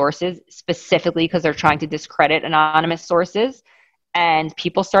non-anonymous sources specifically because they're trying to discredit anonymous sources. And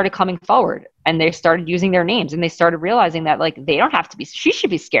people started coming forward and they started using their names and they started realizing that like, they don't have to be, she should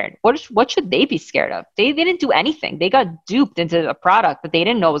be scared. What should they be scared of? They didn't do anything. They got duped into a product that they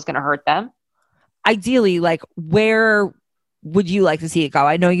didn't know was going to hurt them. Ideally, like, where would you like to see it go?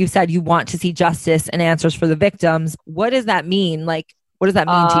 I know you said you want to see justice and answers for the victims. What does that mean? Like, what does that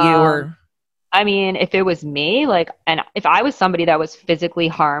mean to you? Or I mean, if it was me, and if I was somebody that was physically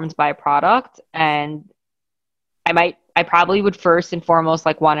harmed by a product, and I might I probably would first and foremost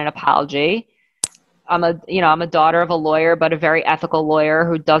like want an apology. I'm a daughter of a lawyer, but a very ethical lawyer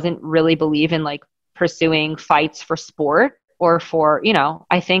who doesn't really believe in like pursuing fights for sport or for,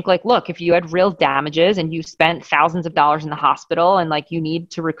 I think like, look, if you had real damages and you spent thousands of dollars in the hospital and like you need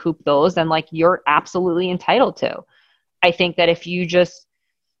to recoup those, then like you're absolutely entitled to. I think that if you just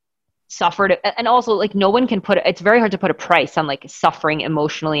suffered, and also like no one can it's very hard to put a price on like suffering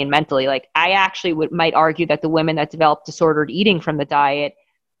emotionally and mentally. Like I actually might argue that the women that develop disordered eating from the diet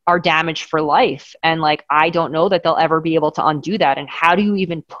are damaged for life. And like, I don't know that they'll ever be able to undo that. And how do you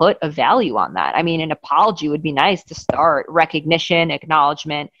even put a value on that? I mean, an apology would be nice to start, recognition,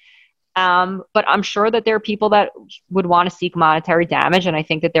 acknowledgement. But I'm sure that there are people that would want to seek monetary damage. And I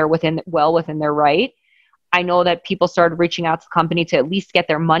think that they're within their right. I know that people started reaching out to the company to at least get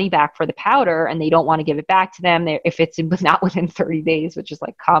their money back for the powder, and they don't want to give it back to them if it's not within 30 days, which is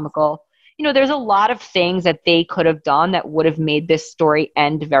like comical. There's a lot of things that they could have done that would have made this story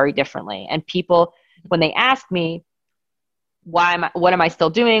end very differently. And people, when they ask me, what am I still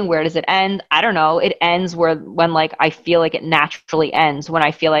doing? Where does it end? I don't know. It ends when like, I feel like it naturally ends, when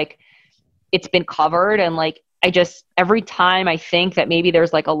I feel like it's been covered. And like, every time I think that maybe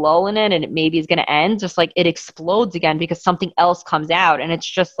there's like a lull in it and it maybe is going to end, just like it explodes again because something else comes out. And it's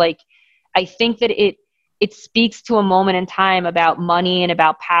just like, I think that it speaks to a moment in time about money and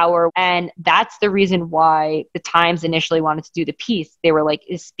about power. And that's the reason why the Times initially wanted to do the piece. They were like,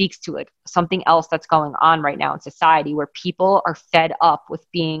 it speaks to like something else that's going on right now in society where people are fed up with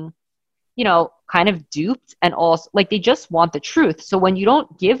being, kind of duped, and also like they just want the truth. So when you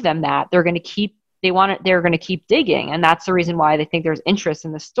don't give them that, they're going to keep digging. And that's the reason why they think there's interest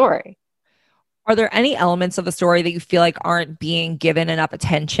in the story. Are there any elements of the story that you feel like aren't being given enough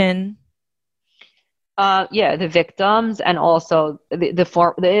attention? The victims and also the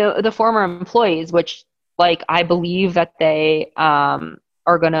former employees, which like I believe that they are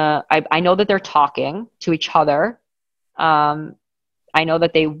gonna. I know that they're talking to each other. I know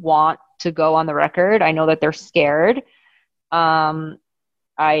that they want to go on the record. I know that they're scared. I've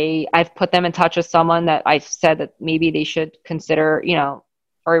put them in touch with someone that I've said that maybe they should consider,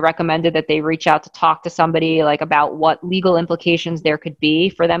 or recommended that they reach out to talk to somebody like about what legal implications there could be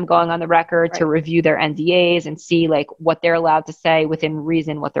for them going on the record, right, to review their NDAs and see like what they're allowed to say within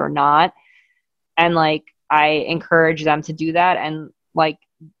reason, what they're not. And like, I encourage them to do that. And like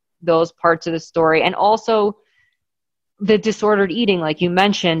those parts of the story, and also the disordered eating, like you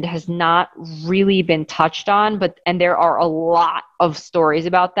mentioned, has not really been touched on, and there are a lot of stories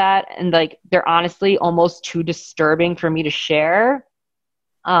about that. And like, they're honestly almost too disturbing for me to share.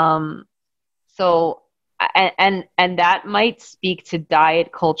 So, and that might speak to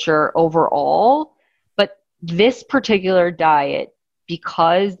diet culture overall, but this particular diet,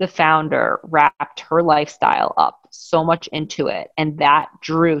 because the founder wrapped her lifestyle up so much into it, and that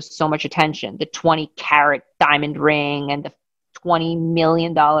drew so much attention, the 20-carat diamond ring and the $20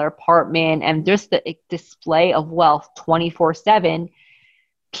 million apartment and just the display of wealth 24/7,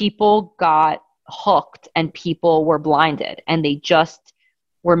 people got hooked and people were blinded, and they just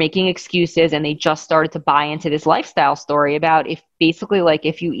were making excuses, and they just started to buy into this lifestyle story about if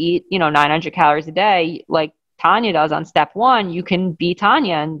you eat, 900 calories a day, like Tanya does on step 1, you can be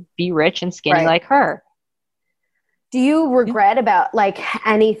Tanya and be rich and skinny, right, like her. Do you regret about like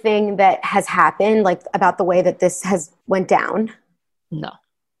anything that has happened, like about the way that this has went down? No.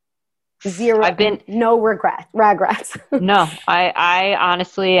 Zero. No regrets. No, I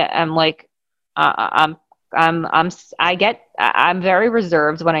honestly am like, I'm very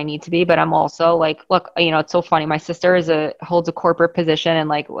reserved when I need to be, but I'm also like, look, it's so funny. My sister holds a corporate position. And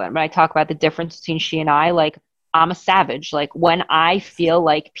like, when I talk about the difference between she and I, like, I'm a savage. Like when I feel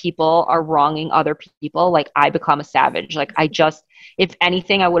like people are wronging other people, like I become a savage. Like if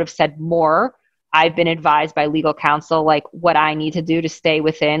anything, I would have said more. I've been advised by legal counsel, like what I need to do to stay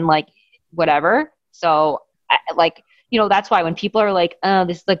within like whatever. So that's why when people are like, oh,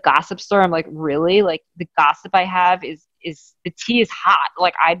 this is a gossip story, I'm like, really? Like the gossip I have is the tea is hot.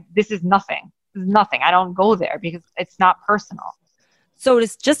 Like this is nothing. This is nothing. I don't go there because it's not personal. So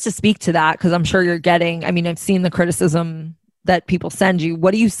just to speak to that, because I'm sure you're getting, I've seen the criticism that people send you. What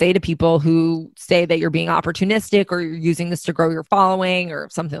do you say to people who say that you're being opportunistic or you're using this to grow your following or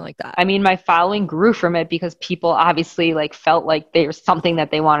something like that? My following grew from it because people obviously like felt like there's something that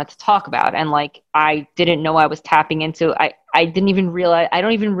they wanted to talk about. And like, I didn't know I was tapping into, I don't even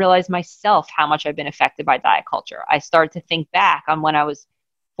realize myself how much I've been affected by diet culture. I started to think back on when I was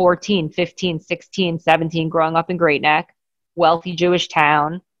 14, 15, 16, 17, growing up in Great Neck, wealthy Jewish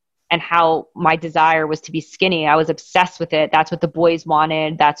town, and how my desire was to be skinny. I was obsessed with it. That's what the boys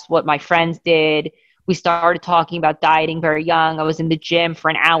wanted. That's what my friends did. We started talking about dieting very young. I was in the gym for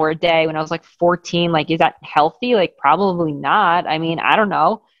an hour a day when I was like 14. Like, is that healthy? Like, probably not. I mean, I don't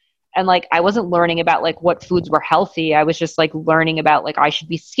know. And like, I wasn't learning about like what foods were healthy. I was just like learning about like I should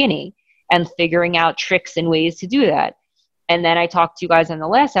be skinny and figuring out tricks and ways to do that. And then I talked to you guys in the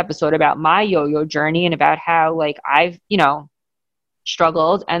last episode about my yo-yo journey and about how like I've,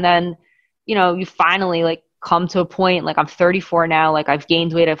 struggled. And then, you finally like come to a point, like I'm 34 now, like I've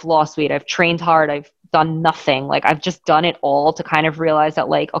gained weight, I've lost weight, I've trained hard, I've done nothing. Like I've just done it all to kind of realize that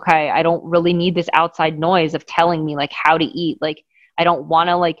like, okay, I don't really need this outside noise of telling me like how to eat. Like, I don't want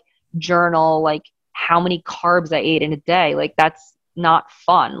to like journal like how many carbs I ate in a day. Like that's not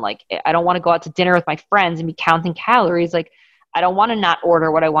fun. Like I don't want to go out to dinner with my friends and be counting calories. Like I don't want to not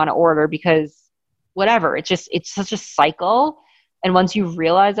order what I want to order because whatever, it's such a cycle. And once you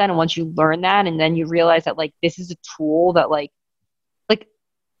realize that, and once you learn that, and then you realize that like, this is a tool that like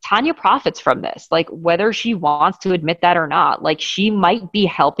Tanya profits from this, like whether she wants to admit that or not, like she might be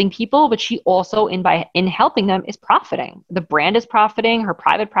helping people, but she also in helping them is profiting. The brand is profiting, her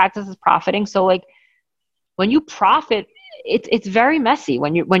private practice is profiting. So like when you profit, it's very messy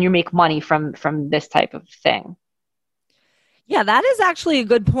when you make money from this type of thing. Yeah, that is actually a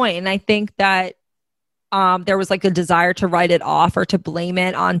good point. And I think that there was like a desire to write it off or to blame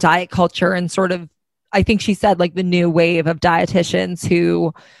it on diet culture and sort of, I think she said like the new wave of dietitians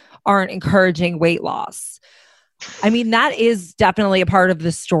who aren't encouraging weight loss. I mean, that is definitely a part of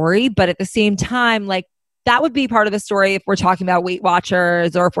the story, but at the same time, like that would be part of the story if we're talking about Weight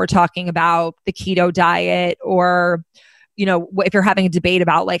Watchers or if we're talking about the keto diet or, if you're having a debate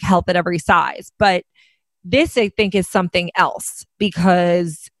about like health at every size. But this, I think, is something else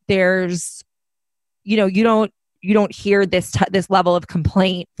because there's, you don't hear this level of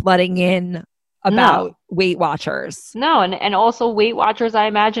complaint flooding in about Weight Watchers. No. And also Weight Watchers, I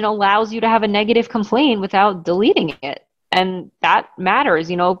imagine, allows you to have a negative complaint without deleting it. And that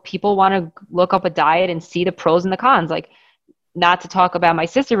matters. People want to look up a diet and see the pros and the cons. Like, not to talk about my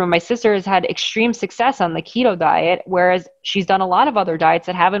sister, but my sister has had extreme success on the keto diet, whereas she's done a lot of other diets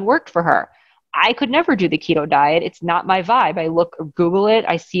that haven't worked for her. I could never do the keto diet. It's not my vibe. I Google it.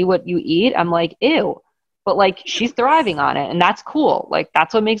 I see what you eat. I'm like, ew. But like, she's thriving on it and that's cool. Like,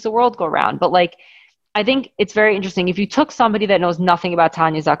 that's what makes the world go round. But like, I think it's very interesting. If you took somebody that knows nothing about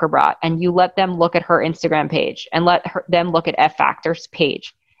Tanya Zuckerbrot and you let them look at her Instagram page and them look at F Factor's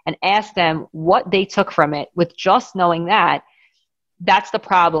page and ask them what they took from it with just knowing that, that's the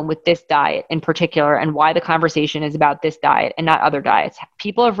problem with this diet in particular and why the conversation is about this diet and not other diets.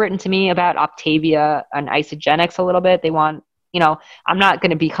 People have written to me about Optavia and Isagenix a little bit. They want, I'm not going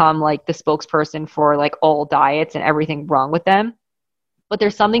to become like the spokesperson for like all diets and everything wrong with them. But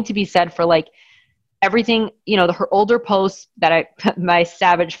there's something to be said for like everything, her older posts that my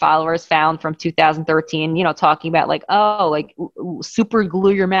Savage followers found from 2013, talking about like, oh, like super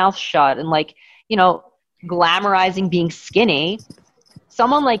glue your mouth shut and like, glamorizing being skinny.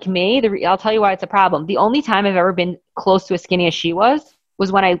 Someone like me, I'll tell you why it's a problem. The only time I've ever been close to as skinny as she was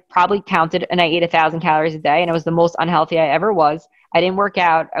when I probably counted and I ate 1,000 calories a day and it was the most unhealthy I ever was. I didn't work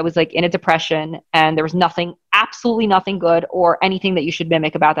out. I was like in a depression and there was absolutely nothing good or anything that you should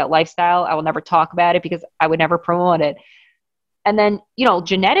mimic about that lifestyle. I will never talk about it because I would never promote it. And then,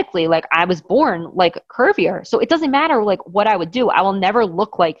 genetically, like I was born like curvier. So it doesn't matter like what I would do. I will never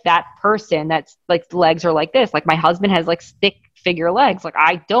look like that person that's like the legs are like this. Like my husband has like stick figure legs. Like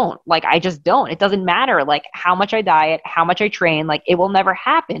I don't. Like I just don't. It doesn't matter like how much I diet, how much I train. Like it will never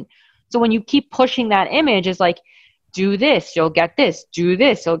happen. So when you keep pushing that image is like, do this, you'll get this. Do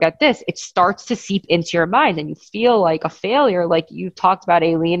this, you'll get this. It starts to seep into your mind and you feel like a failure. Like you talked about,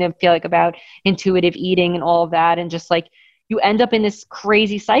 Aileen, and feel like about intuitive eating and all of that. And just like, you end up in this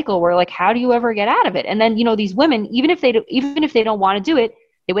crazy cycle where like, how do you ever get out of it? And then, these women, even if they don't want to do it,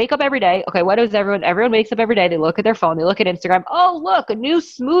 they wake up every day. Okay, what is everyone wakes up every day. They look at their phone. They look at Instagram. Oh, look, a new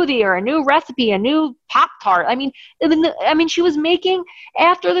smoothie or a new recipe, a new Pop-Tart. I mean, she was making,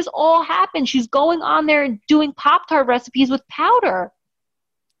 after this all happened, she's going on there and doing Pop-Tart recipes with powder.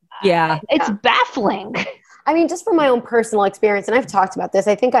 Yeah. It's baffling. I mean, just from my own personal experience, and I've talked about this.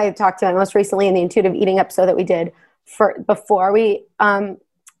 I think I talked about it most recently in the intuitive eating episode that we did before we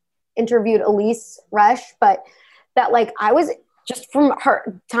interviewed Elise Resch, but that like I was just from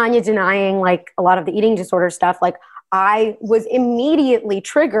her, Tanya denying like a lot of the eating disorder stuff. Like I was immediately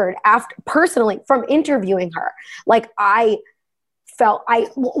triggered personally from interviewing her. Like I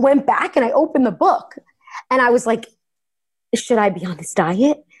went back and I opened the book and I was like, should I be on this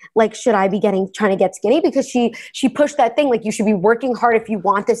diet? Like, should I be trying to get skinny? Because she pushed that thing. Like you should be working hard if you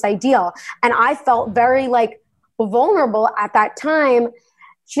want this ideal. And I felt very like vulnerable at that time,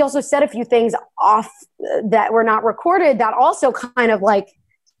 she also said a few things off that were not recorded that also kind of like,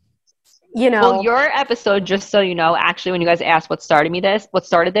 Well, your episode, just so you know, actually, when you guys asked what started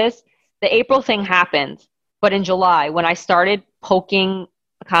this, the April thing happened. But in July, when I started poking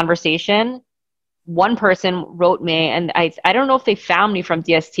a conversation, one person wrote me, and I don't know if they found me from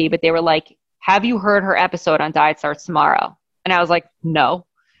DST, but they were like, have you heard her episode on Diet Starts Tomorrow? And I was like, no.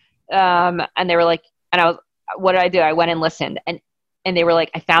 And they were like, what did I do? I went and listened, and they were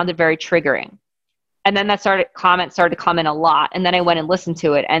like, I found it very triggering. And then comments started to come in a lot. And then I went and listened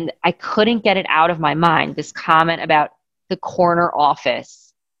to it, and I couldn't get it out of my mind. This comment about the corner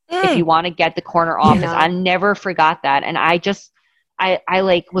office. If you want to get the corner office, I never forgot that. And I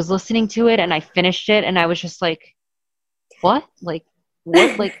like was listening to it, and I finished it, and I was just like, what? Like,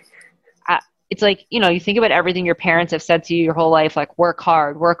 what? Like, it's like, you think about everything your parents have said to you your whole life, like work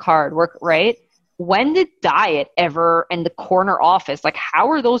hard, right? When did diet ever and the corner office, like how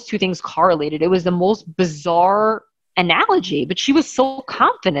are those two things correlated? It was the most bizarre analogy, but she was so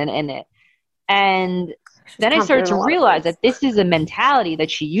confident in it. And then I started to realize that this is a mentality that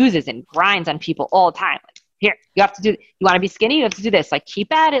she uses and grinds on people all the time. Like, here, you have to you want to be skinny, you have to do this. Like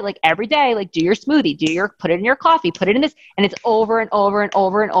keep at it, like every day, like do your smoothie, put it in your coffee, put it in this. And it's over and over and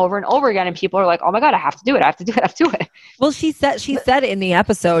over and over and over again. And people are like, oh my God, I have to do it. Well, she said in the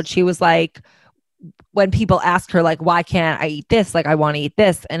episode, she was like, when people asked her, like, why can't I eat this? Like, I want to eat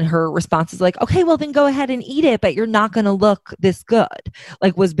this. And her response is like, okay, well then go ahead and eat it, but you're not going to look this good.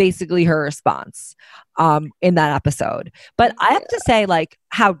 Like was basically her response in that episode. But I have to say, like,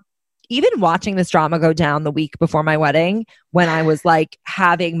 how even watching this drama go down the week before my wedding, when I was like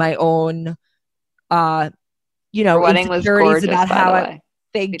having my own, Your wedding was gorgeous, about how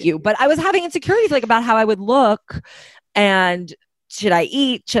thank you. But I was having insecurities like about how I would look and should I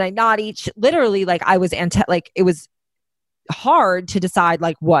eat? Should I not eat? Literally, like I was it was hard to decide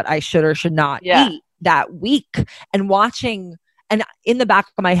like what I should or should not eat that week. And watching, and in the back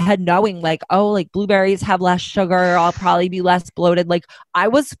of my head, knowing like, oh, like blueberries have less sugar, I'll probably be less bloated. Like I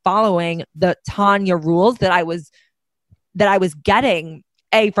was following the Tanya rules that I was getting,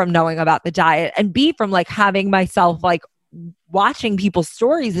 A, from knowing about the diet, and B, from like having myself like watching people's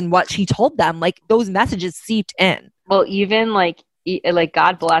stories and what she told them. Like those messages seeped in. Well, even like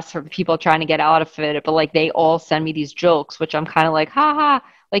God bless her, people trying to get out of it, but like they all send me these jokes, which I'm kind of like, ha ha,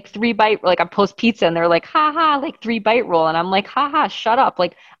 like 3-bite, like I post pizza and they're like, ha ha, like 3-bite rule. And I'm like, ha ha, shut up.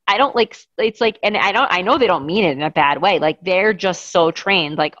 Like, I don't like, it's like, and I know they don't mean it in a bad way. Like they're just so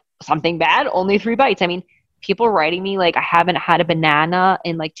trained, like something bad, only 3 bites. I mean, people writing me, like I haven't had a banana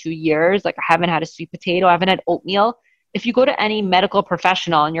in like 2 years. Like I haven't had a sweet potato. I haven't had oatmeal. If you go to any medical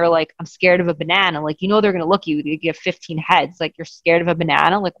professional and you're like, I'm scared of a banana, like, they're going to look at you, you have 15 heads. Like, you're scared of a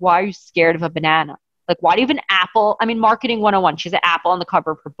banana. Like, why are you scared of a banana? Like, why do you have an apple? I mean, marketing 101, she has an apple on the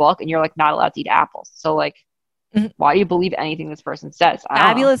cover of her book and you're like not allowed to eat apples. So like, why do you believe anything this person says?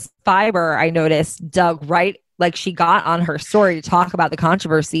 Fabulous Fiber, I noticed, dug right, like she got on her story to talk about the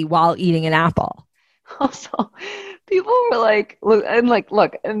controversy while eating an apple. Also, people were like,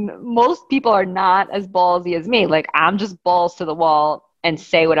 look, and most people are not as ballsy as me. Like, I'm just balls to the wall and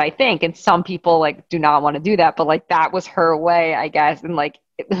say what I think. And some people like do not want to do that, but like that was her way, I guess. And like,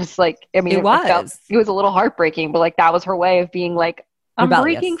 it was like, I mean, it was a little heartbreaking, but like that was her way of being like, I'm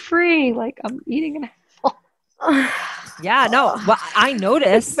breaking free. Like I'm eating an apple. Yeah, no, well, I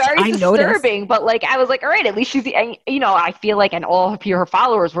noticed. It's very disturbing, but like I was like, all right, at least she's, I feel like, and all of her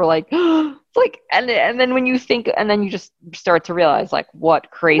followers were like, like, and then when you think, and then you just start to realize like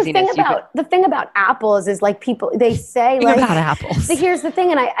what craziness. The thing about apples is like people, they say like about apples. Here's the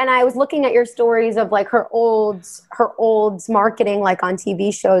thing, and I was looking at your stories of like her old marketing, like on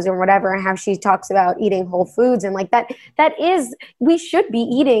TV shows or whatever, and how she talks about eating whole foods and like that is, we should be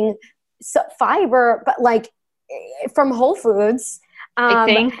eating fiber, but like from Whole Foods. I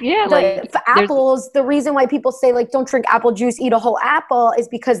think, apples, the reason why people say like don't drink apple juice, eat a whole apple, is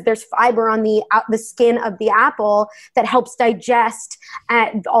because there's fiber on the skin of the apple that helps digest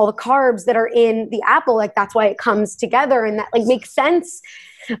all the carbs that are in the apple. Like that's why it comes together, and that like makes sense.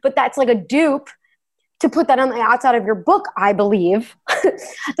 But that's like a dupe to put that on the outside of your book, I believe.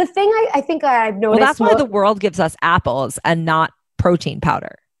 The thing I think I've noticed. Well, that's why the world gives us apples and not protein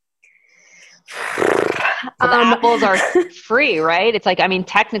powder. So the apples are free, right? It's like, I mean,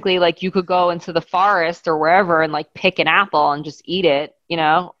 technically, like you could go into the forest or wherever and like pick an apple and just eat it,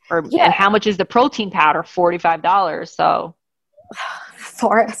 and how much is the protein powder? $45. So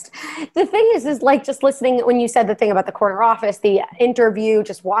forest. The thing is like just listening when you said the thing about the corner office, the interview,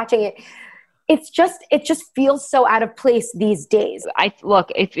 just watching it, it just feels so out of place these days.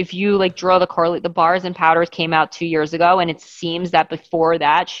 Look, if you like draw the correlate, the bars and powders came out 2 years ago, and it seems that before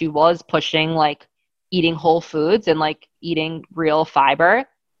that she was pushing like eating whole foods and like eating real fiber.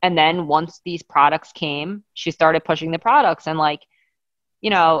 And then once these products came, she started pushing the products. And like, you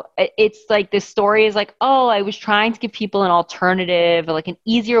know, it's like this story is like, oh, I was trying to give people an alternative, or like an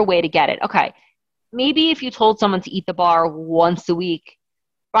easier way to get it. Okay. Maybe if you told someone to eat the bar once a week,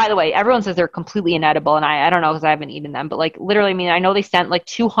 by the way, everyone says they're completely inedible. And I don't know because I haven't eaten them, but like literally, I mean, I know they sent like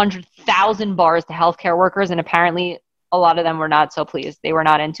 200,000 bars to healthcare workers, and apparently a lot of them were not so pleased. They were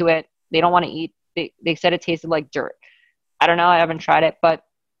not into it. They don't want to eat. They said it tasted like dirt. I don't know. I haven't tried it, but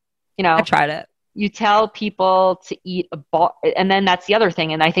you know, I tried it. You tell people to eat a bar, and then that's the other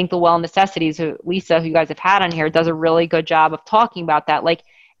thing. And I think the Well Necessities, Lisa, who you guys have had on here, does a really good job of talking about that. Like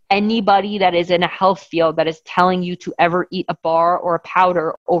anybody that is in a health field that is telling you to ever eat a bar or a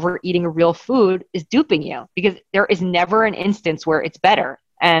powder over eating a real food is duping you, because there is never an instance where it's better.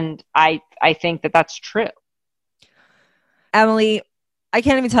 And I think that that's true. Emily, I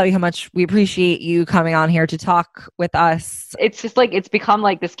can't even tell you how much we appreciate you coming on here to talk with us. It's just like, it's become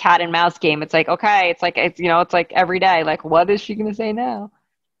like this cat and mouse game. It's like, okay, it's you know, it's like every day, like, what is she going to say now?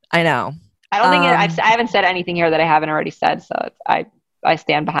 I know. I don't think I haven't said anything here that I haven't already said. So I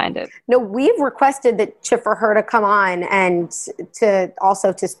stand behind it. No, we've requested for her to come on and to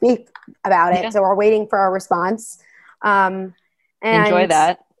speak about it. Yeah. So we're waiting for our response. And enjoy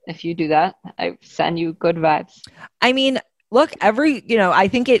that. If you do that, I send you good vibes. I mean, look, I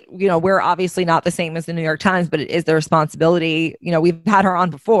think we're obviously not the same as the New York Times, but it is their responsibility. You know, we've had her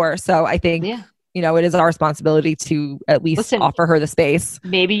on before. So I think, it is our responsibility to at least offer her the space.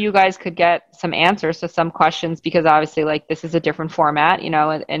 Maybe you guys could get some answers to some questions, because obviously like this is a different format, you know,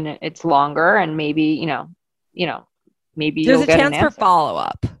 and it's longer, and maybe, maybe there's you'll a get chance for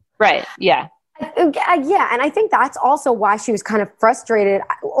follow-up. Right. Yeah. Yeah, and I think that's also why she was kind of frustrated.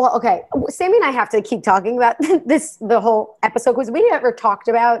 Well, okay, Sammy and I have to keep talking about the whole episode, because we never talked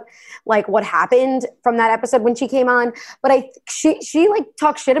about like what happened from that episode when she came on. But she like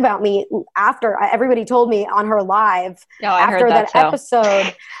talked shit about me after. Everybody told me on her live after that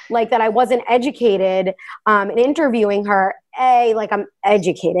episode, like that I wasn't educated in interviewing her. A, like I'm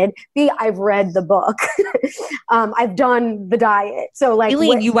educated. B, I've read the book. I've done the diet. So like,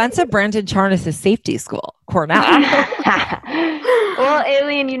 Aileen, you went to Brandon Charnas' safety school, Cornell. Well,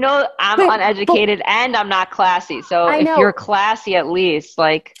 Aileen, you know I'm uneducated and I'm not classy. So if you're classy, at least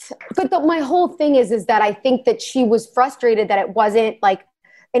like. But my whole thing is that I think that she was frustrated that it wasn't like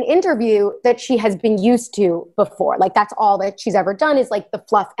an interview that she has been used to before. Like that's all that she's ever done is like the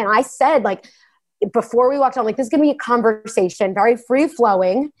fluff. And I said like, before we walked on, like, this is going to be a conversation, very free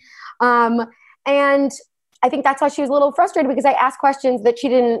flowing. And I think that's why she was a little frustrated, because I asked questions that she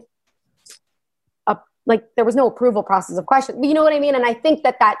didn't, there was no approval process of questions. But you know what I mean? And I think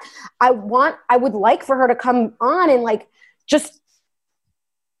that I would like for her to come on and like, just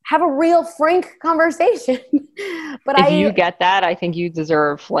have a real frank conversation. But if you get that, I think you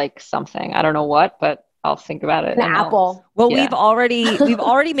deserve like something. I don't know what, but I'll think about it. An apple. Well, we've already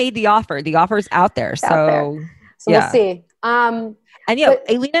made the offer. The offer's out there. So we'll see. And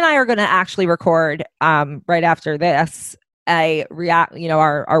Aileen and I are going to actually record right after this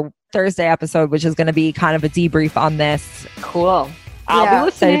our Thursday episode, which is going to be kind of a debrief on this. Cool. I'll be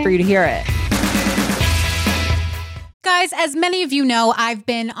excited for you to hear it. Guys, as many of you know, I've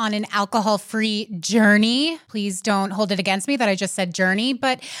been on an alcohol-free journey. Please don't hold it against me that I just said journey,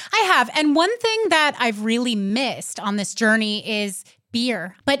 but I have. And one thing that I've really missed on this journey is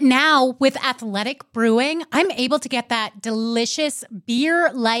beer. But now with Athletic Brewing, I'm able to get that delicious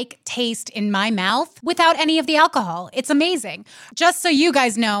beer-like taste in my mouth without any of the alcohol. It's amazing. Just so you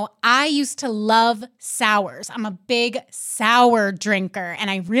guys know, I used to love sours. I'm a big sour drinker, and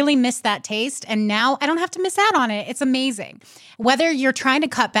I really miss that taste. And now I don't have to miss out on it. It's amazing. Whether you're trying to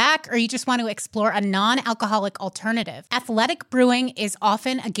cut back or you just want to explore a non-alcoholic alternative, Athletic Brewing is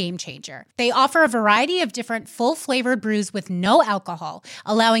often a game changer. They offer a variety of different full-flavored brews with no alcohol,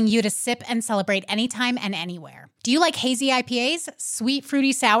 allowing you to sip and celebrate anytime and anywhere. Do you like hazy IPAs, sweet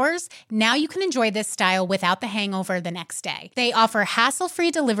fruity sours? Now you can enjoy this style without the hangover the next day. They offer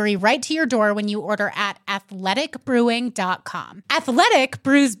hassle-free delivery right to your door when you order at athleticbrewing.com. Athletic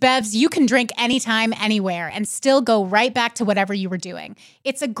brews bevs you can drink anytime, anywhere, and still go right back to whatever you were doing.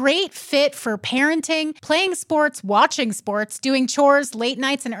 It's a great fit for parenting, playing sports, watching sports, doing chores, late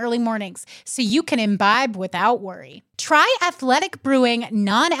nights, and early mornings, so you can imbibe without worry. Try Athletic Brewing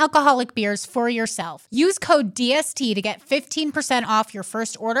non-alcoholic beers for yourself. Use code DST to get 15% off your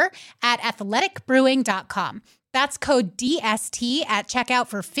first order at athleticbrewing.com. That's code DST at checkout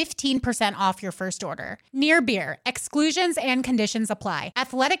for 15% off your first order. Near Beer. Exclusions and conditions apply.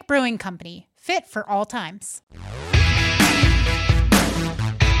 Athletic Brewing Company. Fit for all times.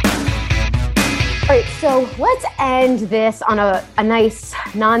 All right, so let's end this on a nice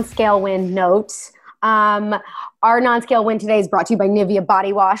non-scale win note. Our non-scale win today is brought to you by Nivea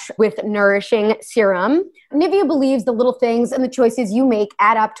Body Wash with Nourishing Serum. Nivea believes the little things and the choices you make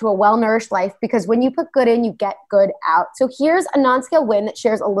add up to a well-nourished life because when you put good in, you get good out. So here's a non-scale win that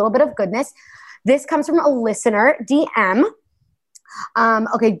shares a little bit of goodness. This comes from a listener, DM.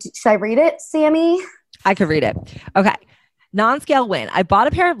 Okay, should I read it, Sammy? I could read it. Okay. Non-scale win. I bought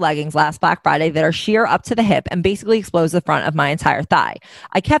a pair of leggings last Black Friday that are sheer up to the hip and basically expose the front of my entire thigh.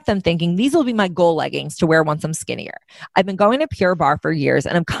 I kept them thinking these will be my goal leggings to wear once I'm skinnier. I've been going to Pure Barre for years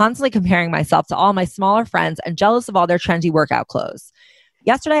and I'm constantly comparing myself to all my smaller friends and jealous of all their trendy workout clothes.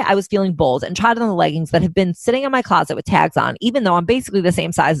 Yesterday, I was feeling bold and tried on the leggings that have been sitting in my closet with tags on, even though I'm basically the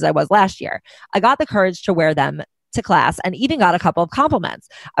same size as I was last year. I got the courage to wear them to class and even got a couple of compliments.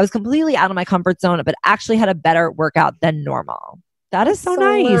 I was completely out of my comfort zone, but actually had a better workout than normal. That is so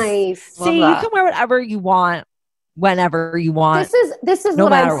nice. See, you can wear whatever you want, whenever you want. This is no what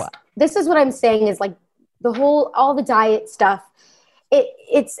matter what. This is what I'm saying is like all the diet stuff.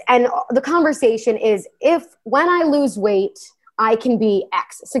 It's and the conversation is when I lose weight, I can be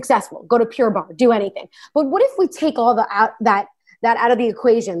X, successful, go to Pure Barre, do anything. But what if we take all that out of the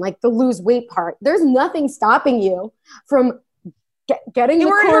equation, like the lose weight part? There's nothing stopping you from getting the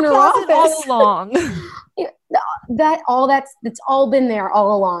corner office all along. That's all been there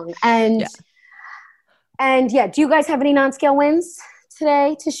all along. And do you guys have any non-scale wins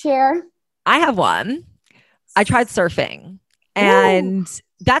today to share? I have one. I tried surfing, and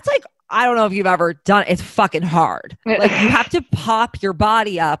that's like, I don't know if you've ever done it. It's fucking hard. Like you have to pop your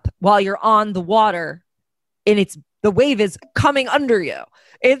body up while you're on the water, and the wave is coming under you.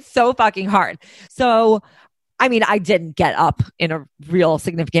 It's so fucking hard. So, I mean, I didn't get up in a real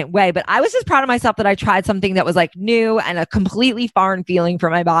significant way, but I was just proud of myself that I tried something that was like new and a completely foreign feeling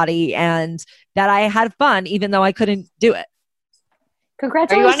for my body and that I had fun, even though I couldn't do it.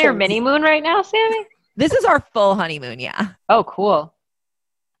 Congratulations. Are you on your mini moon right now, Sammy? This is our full honeymoon. Yeah. Oh, cool.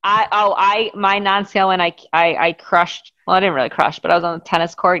 My non-scale win, I crushed. Well, I didn't really crush, but I was on the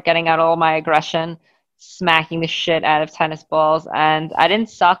tennis court getting out all my aggression, smacking the shit out of tennis balls, and I didn't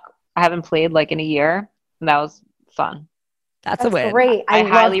suck. I haven't played like in a year, and that was fun. That's a win. Great. I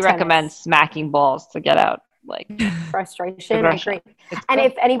highly recommend smacking balls to get out like frustration. Agree. And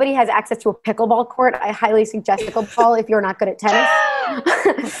if anybody has access to a pickleball court, I highly suggest pickleball if you're not good at tennis.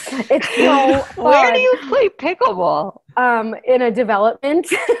 It's so fun. Where do you play pickleball? In a development.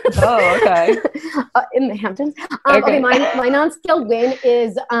 Oh, okay. In the Hamptons. Okay, my non-scale win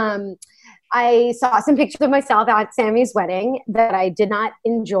is I saw some pictures of myself at Sammy's wedding that I did not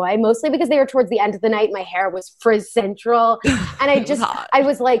enjoy, mostly because they were towards the end of the night. My hair was frizz central. And I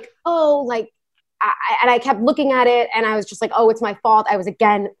was like, and I kept looking at it and I was just like, oh, it's my fault. I was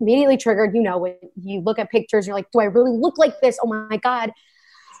again immediately triggered. You know, when you look at pictures, you're like, do I really look like this? Oh my God.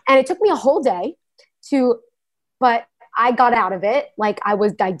 And it took me a whole day but I got out of it. Like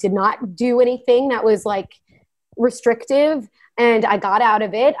I did not do anything that was like restrictive. And I got out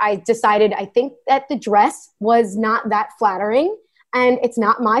of it. I decided, I think that the dress was not that flattering and it's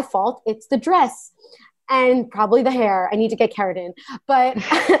not my fault. It's the dress and probably the hair. I need to get keratin. But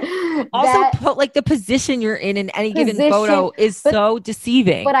also put like the position you're in any given photo is so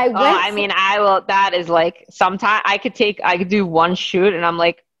deceiving. But I will, that is like, sometimes I could do one shoot and I'm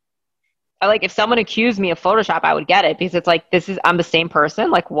like, if someone accused me of Photoshop, I would get it because it's like, I'm the same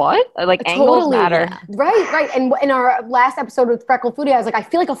person. Like what? Like angles matter. Right. And in our last episode with Freckle Foodie, I was like, I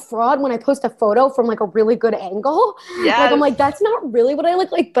feel like a fraud when I post a photo from like a really good angle. Yes. Like I'm like, that's not really what I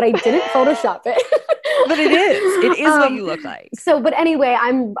look like, but I didn't Photoshop it. But it is. It is what you look like. So, but anyway,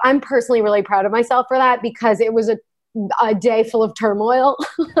 I'm personally really proud of myself for that because it was a day full of turmoil.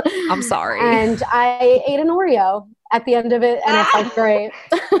 I'm sorry. And I ate an Oreo at the end of it and it felt great.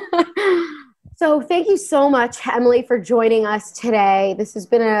 So thank you so much, Emily, for joining us today. This has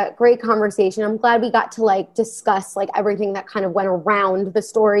been a great conversation. I'm glad we got to like discuss like everything that kind of went around the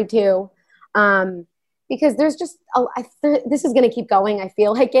story too. Because there's just, this is going to keep going. I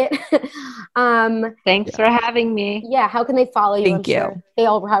feel like it. Thanks for having me. Yeah. How can they follow you? Thank you. Sure they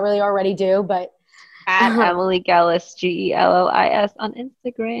all probably already do, but. At Emily Gellis, GELLIS on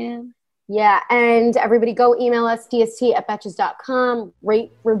Instagram. Yeah, and everybody go email us, dst@betches.com,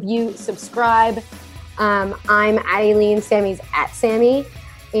 rate, review, subscribe. I'm at Aileen, Sammy's at Sammy,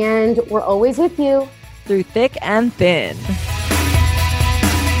 and we're always with you. Through thick and thin.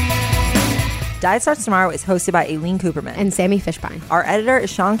 Diet Starts Tomorrow is hosted by Aileen Cooperman and Sammy Fishbein. Our editor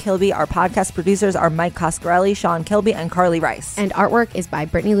is Sean Kilby. Our podcast producers are Mike Coscarelli, Sean Kilby, and Carly Rice. And artwork is by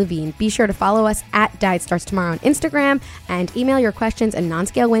Brittany Levine. Be sure to follow us at Diet Starts Tomorrow on Instagram and email your questions and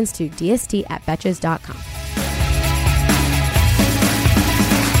non-scale wins to dst@betches.com.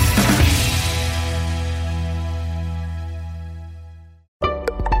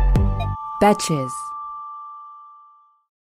 Betches.